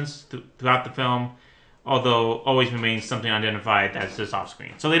presence throughout the film, although always remains something unidentified that's just off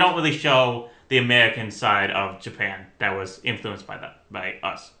screen. So they don't really show the American side of Japan that was influenced by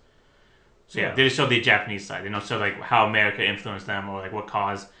us. So yeah, they just show the Japanese side. They don't show like how America influenced them, or like what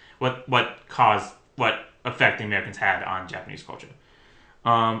effect the Americans had on Japanese culture.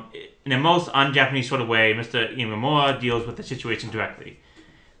 In a most un-Japanese sort of way, Mr. Imamura deals with the situation directly.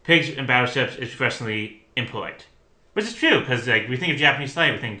 Pigs and Battleships is professionally impolite. Which is true, because like we think of Japanese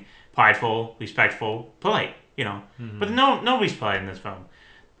society, we think prideful, respectful, polite, you know. But nobody's polite in this film.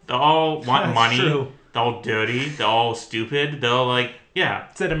 They all want money. True. They're all dirty. They're all stupid. They're all like, yeah.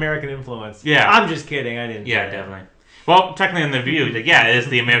 It's an American influence. Yeah. I'm just kidding. I didn't. Yeah, definitely. Well, technically in the review, like, yeah, it is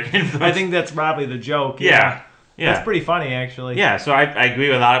the American influence. I think that's probably the joke. Yeah. That's pretty funny, actually. Yeah, so I agree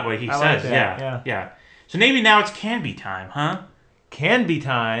with a lot of what he says. Like that. Yeah. So maybe now it's can be time, huh? Can be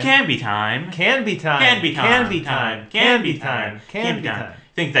time. Can be time. Can be time. Can be time. Can be time. Can be time. Can be time.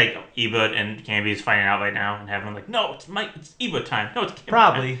 I think like Ebert and Canby is fighting out right now and having like, no, it's Ebert time. No, it's Canby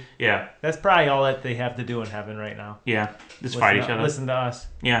probably. time. Yeah. That's probably all that they have to do in heaven right now. Yeah. Just fight each other. Listen to us.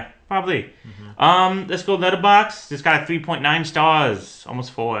 Yeah, probably. Let's go Letterboxd. It's got a 3.9 stars,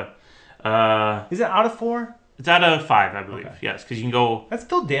 almost 4. Is it out of 4? It's out of 5, I believe. Okay. Yes, because you can go. That's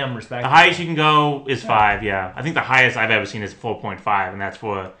still damn respectable. The highest you can go is 5. Yeah, I think the highest I've ever seen is 4.5, and that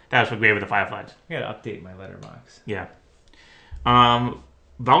was for Grave of the Fireflies. I gotta update my letterbox. Yeah.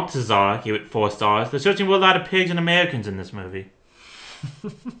 Baltazar gave it 4 stars. There's certainly a lot of pigs and Americans in this movie.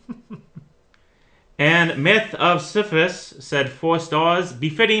 And Myth of Sisyphus said 4 stars.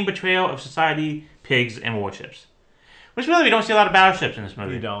 Befitting betrayal of society, pigs, and warships. Which really, we don't see a lot of battleships in this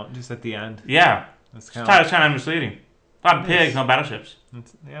movie. You don't, just at the end. Yeah. It's kind of misleading. A lot of pigs, no battleships.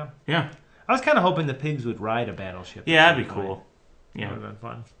 Yeah. I was kind of hoping the pigs would ride a battleship. Yeah, that'd be cool. Yeah. That would have been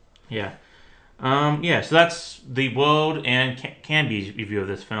fun. Yeah. So that's the World and Canby's review of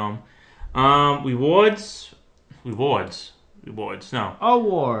this film. Rewards. Awards. No.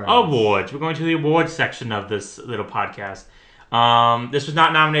 Awards. Awards. We're going to the awards section of this little podcast. This was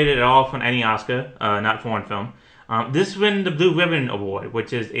not nominated at all for any Oscar, not foreign film. This won the Blue Ribbon Award,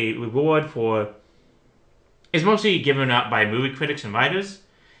 which is a reward for... It's mostly given out by movie critics and writers.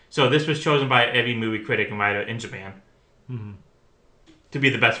 So this was chosen by every movie critic and writer in Japan to be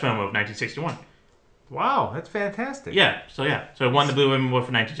the best film of 1961. Wow, that's fantastic. So it won the Blue Ribbon Award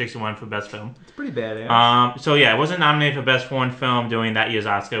for 1961 for best film. It's pretty badass. It wasn't nominated for best foreign film during that year's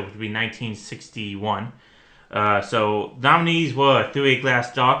Oscar, which would be 1961. So nominees were Through a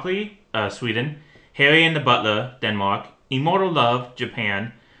Glass Darkly, Sweden, Harry and the Butler, Denmark, Immortal Love,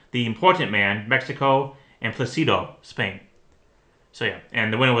 Japan, The Important Man, Mexico, and Placido, Spain. So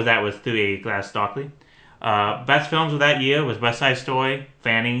and the winner was Through a Glass Darkly. Best films of that year was West Side Story,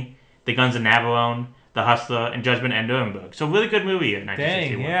 Fanny, The Guns of Navarone, The Hustler, and Judgment at Nuremberg. So really good movie year,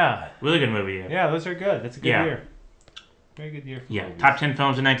 1961. Dang, yeah. Really good movie year. Yeah, those are good. That's a good year. Very good year for movies. Top 10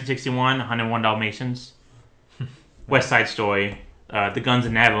 films in 1961, 101 Dalmatians, West Side Story, The Guns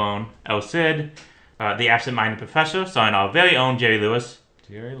of Navarone, El Cid, The Absent-Minded Professor, starring our very own Jerry Lewis.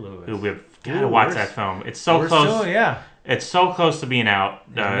 Who we've got to watch that film. It's so close. It's so close to being out.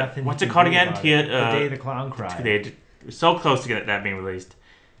 What's it called again? The Day the Clown Cried. So close to get that being released.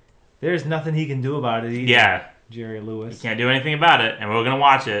 There's nothing he can do about it either. Yeah. Jerry Lewis. He can't do anything about it, and we're going to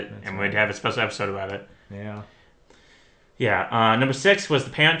watch it, and we'd have a special episode about it. Yeah. Number 6 was The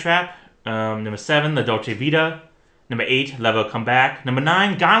Parent Trap. Number 7, La Dolce Vita. Number 8, Level Come Back. Number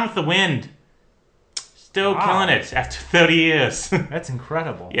 9, Gone with the Wind. Still killing it after 30 years. That's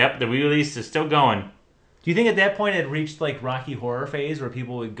incredible. Yep, the re-release is still going. Do you think at that point it reached like Rocky Horror phase where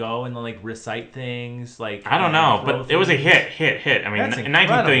people would go and then like recite things like? I don't know, but it was a hit. I mean, in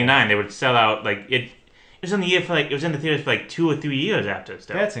 1939 they would sell out like it. It was in the year for like it was in the theaters for like 2 or 3 years after.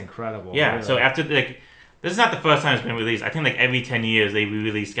 Still. That's incredible. Yeah. Really. So after like this is not the first time it's been released. I think like every 10 years they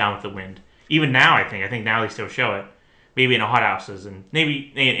re-release Gone with the Wind. Even now, I think now they still show it. Maybe in the hot houses and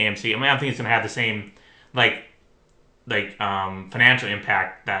maybe in AMC. I mean, I don't think it's gonna have the same financial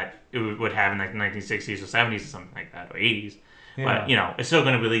impact that it would have in like the 1960s or 70s or something like that, or 80s. Yeah. But, it's still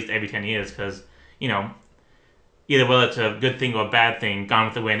going to be released every 10 years because, either whether it's a good thing or a bad thing, Gone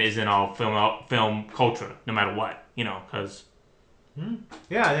with the Wind is in all film culture, no matter what, because...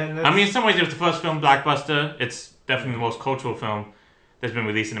 Yeah. I mean, in some ways it was the first film blockbuster. It's definitely the most cultural film that's been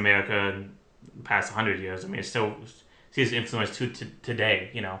released in America in the past 100 years. I mean, it still sees influence to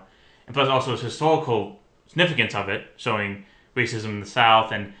today, And plus also its historical significance of it, showing racism in the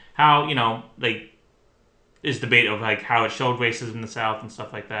South and how, this debate of like how it showed racism in the South and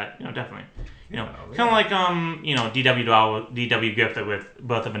stuff like that. Definitely. Kind of like D.W. Griffith with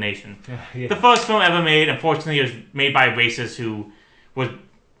Birth of a Nation. Yeah. The first film ever made, unfortunately, was made by a racist who was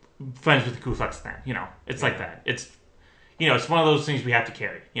friends with the Ku Klux Klan. It's like that. It's it's one of those things we have to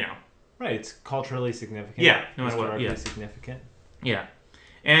carry. Right. It's culturally significant. Yeah. No matter what. Historically significant. Yeah.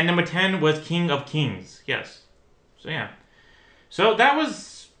 And number 10 was King of Kings. Yes. So yeah. So that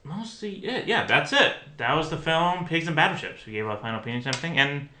was mostly it. Yeah, that's it. That was the film Pigs and Battleships. We gave our final opinions and everything.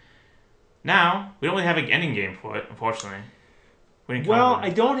 And now, we don't really have an ending game for it, unfortunately. I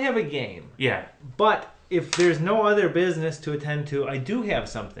don't have a game. Yeah. But if there's no other business to attend to, I do have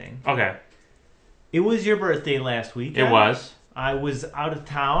something. Okay. It was your birthday last week. It was. I was out of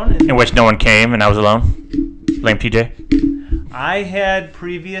town. In which no one came and I was alone. Lame TJ. I had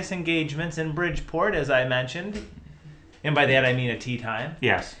previous engagements in Bridgeport, as I mentioned. And by that I mean a tea time.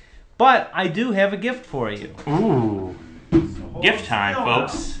 Yes. But I do have a gift for you. Ooh. Gift time,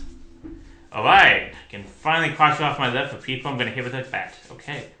 folks. All right. I can finally cross it off my list for people I'm going to hit with a bat.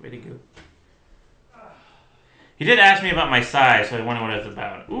 Okay. Ready to go. He did ask me about my size, so I wonder what it's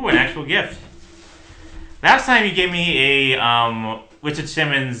about. Ooh, an actual gift. Last time you gave me a Richard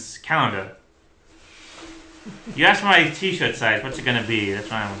Simmons calendar. You asked my t-shirt size. What's it going to be? That's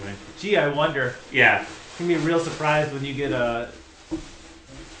what I'm wondering. Gee, I wonder. Yeah. It's going to be real surprised when you get a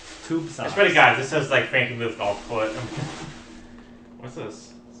tube size. I swear to God, this says like Frankie Moved all foot. What's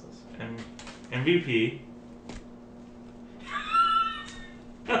this? MVP.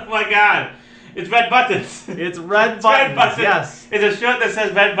 Oh my God. It's red buttons. It's red buttons. Yes. It's a shirt that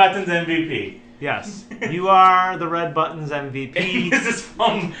says red buttons MVP. Yes. You are the red buttons MVP. This is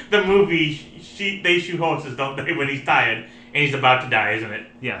from the movie They Shoot Horses, Don't They? When he's tired and he's about to die, isn't it?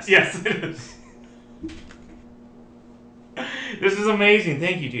 Yes. Yes, it is. This is amazing.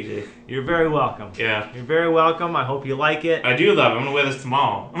 Thank you, TJ. You're very welcome. Yeah. You're very welcome. I hope you like it. I do love it. I'm going to wear this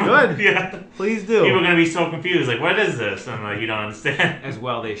tomorrow. Good. Yeah. Please do. People are going to be so confused. Like, what is this? And I'm like, you don't understand. As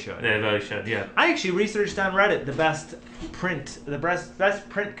well they should. They really should, yeah. I actually researched on Reddit the best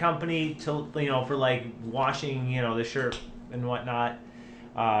print company to, for like washing, the shirt and whatnot.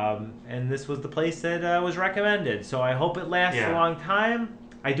 And this was the place that was recommended. So I hope it lasts a long time.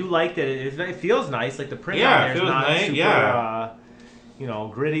 I do like that it feels nice. Like the print on there is not super, you know,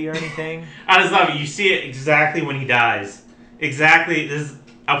 gritty or anything. I just love it. You see it exactly when he dies. Exactly.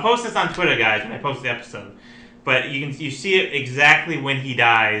 I'll post this on Twitter, guys, when I post the episode. But you see it exactly when he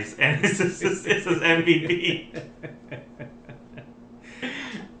dies, and it's his MVP.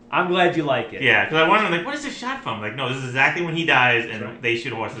 I'm glad you like it. Yeah, because I wonder, like, what is this shot from? Like, no, this is exactly when he dies, and they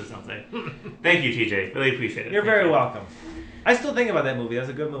shoot horses or something. Thank you, TJ. Really appreciate it. You're very welcome. I still think about that movie. That was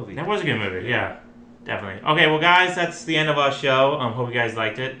a good movie. That was a good movie, yeah. Definitely. Okay, well, guys, that's the end of our show. Hope you guys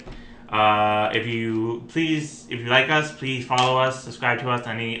liked it. If you like us, please follow us, subscribe to us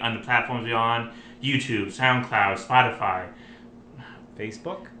on the platforms we're on. YouTube, SoundCloud, Spotify.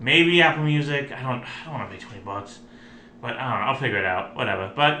 Facebook? Maybe Apple Music. I don't want to pay $20. But I don't know. I'll figure it out.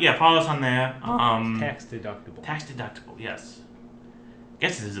 Whatever. But yeah, follow us on there. Tax deductible. Tax deductible, yes.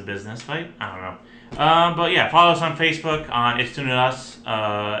 Guess this is a business, right? I don't know. But yeah, follow us on Facebook on It's Tuning Us,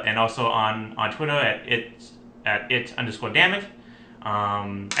 and also on Twitter at it_dammit.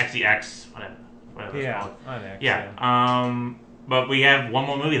 XEX, whatever it's called. On X. Yeah. But we have one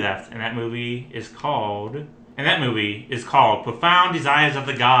more movie left, and that movie is called Profound Desires of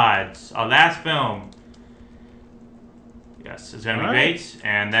the Gods, our last film. Yes, it's gonna be great,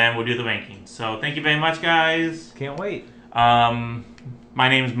 and then we'll do the rankings. So thank you very much, guys. Can't wait. My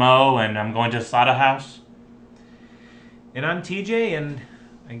name's Mo, and I'm going to the slaughterhouse. And I'm TJ, and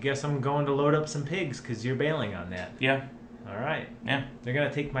I guess I'm going to load up some pigs because you're bailing on that. Yeah. All right. Yeah. They're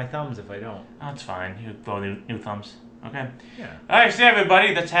gonna take my thumbs if I don't. Oh, that's fine. You throw new thumbs. Okay. Yeah. All right, so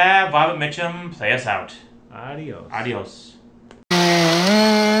everybody, let's have Robert Mitchum play us out. Adios. Adios.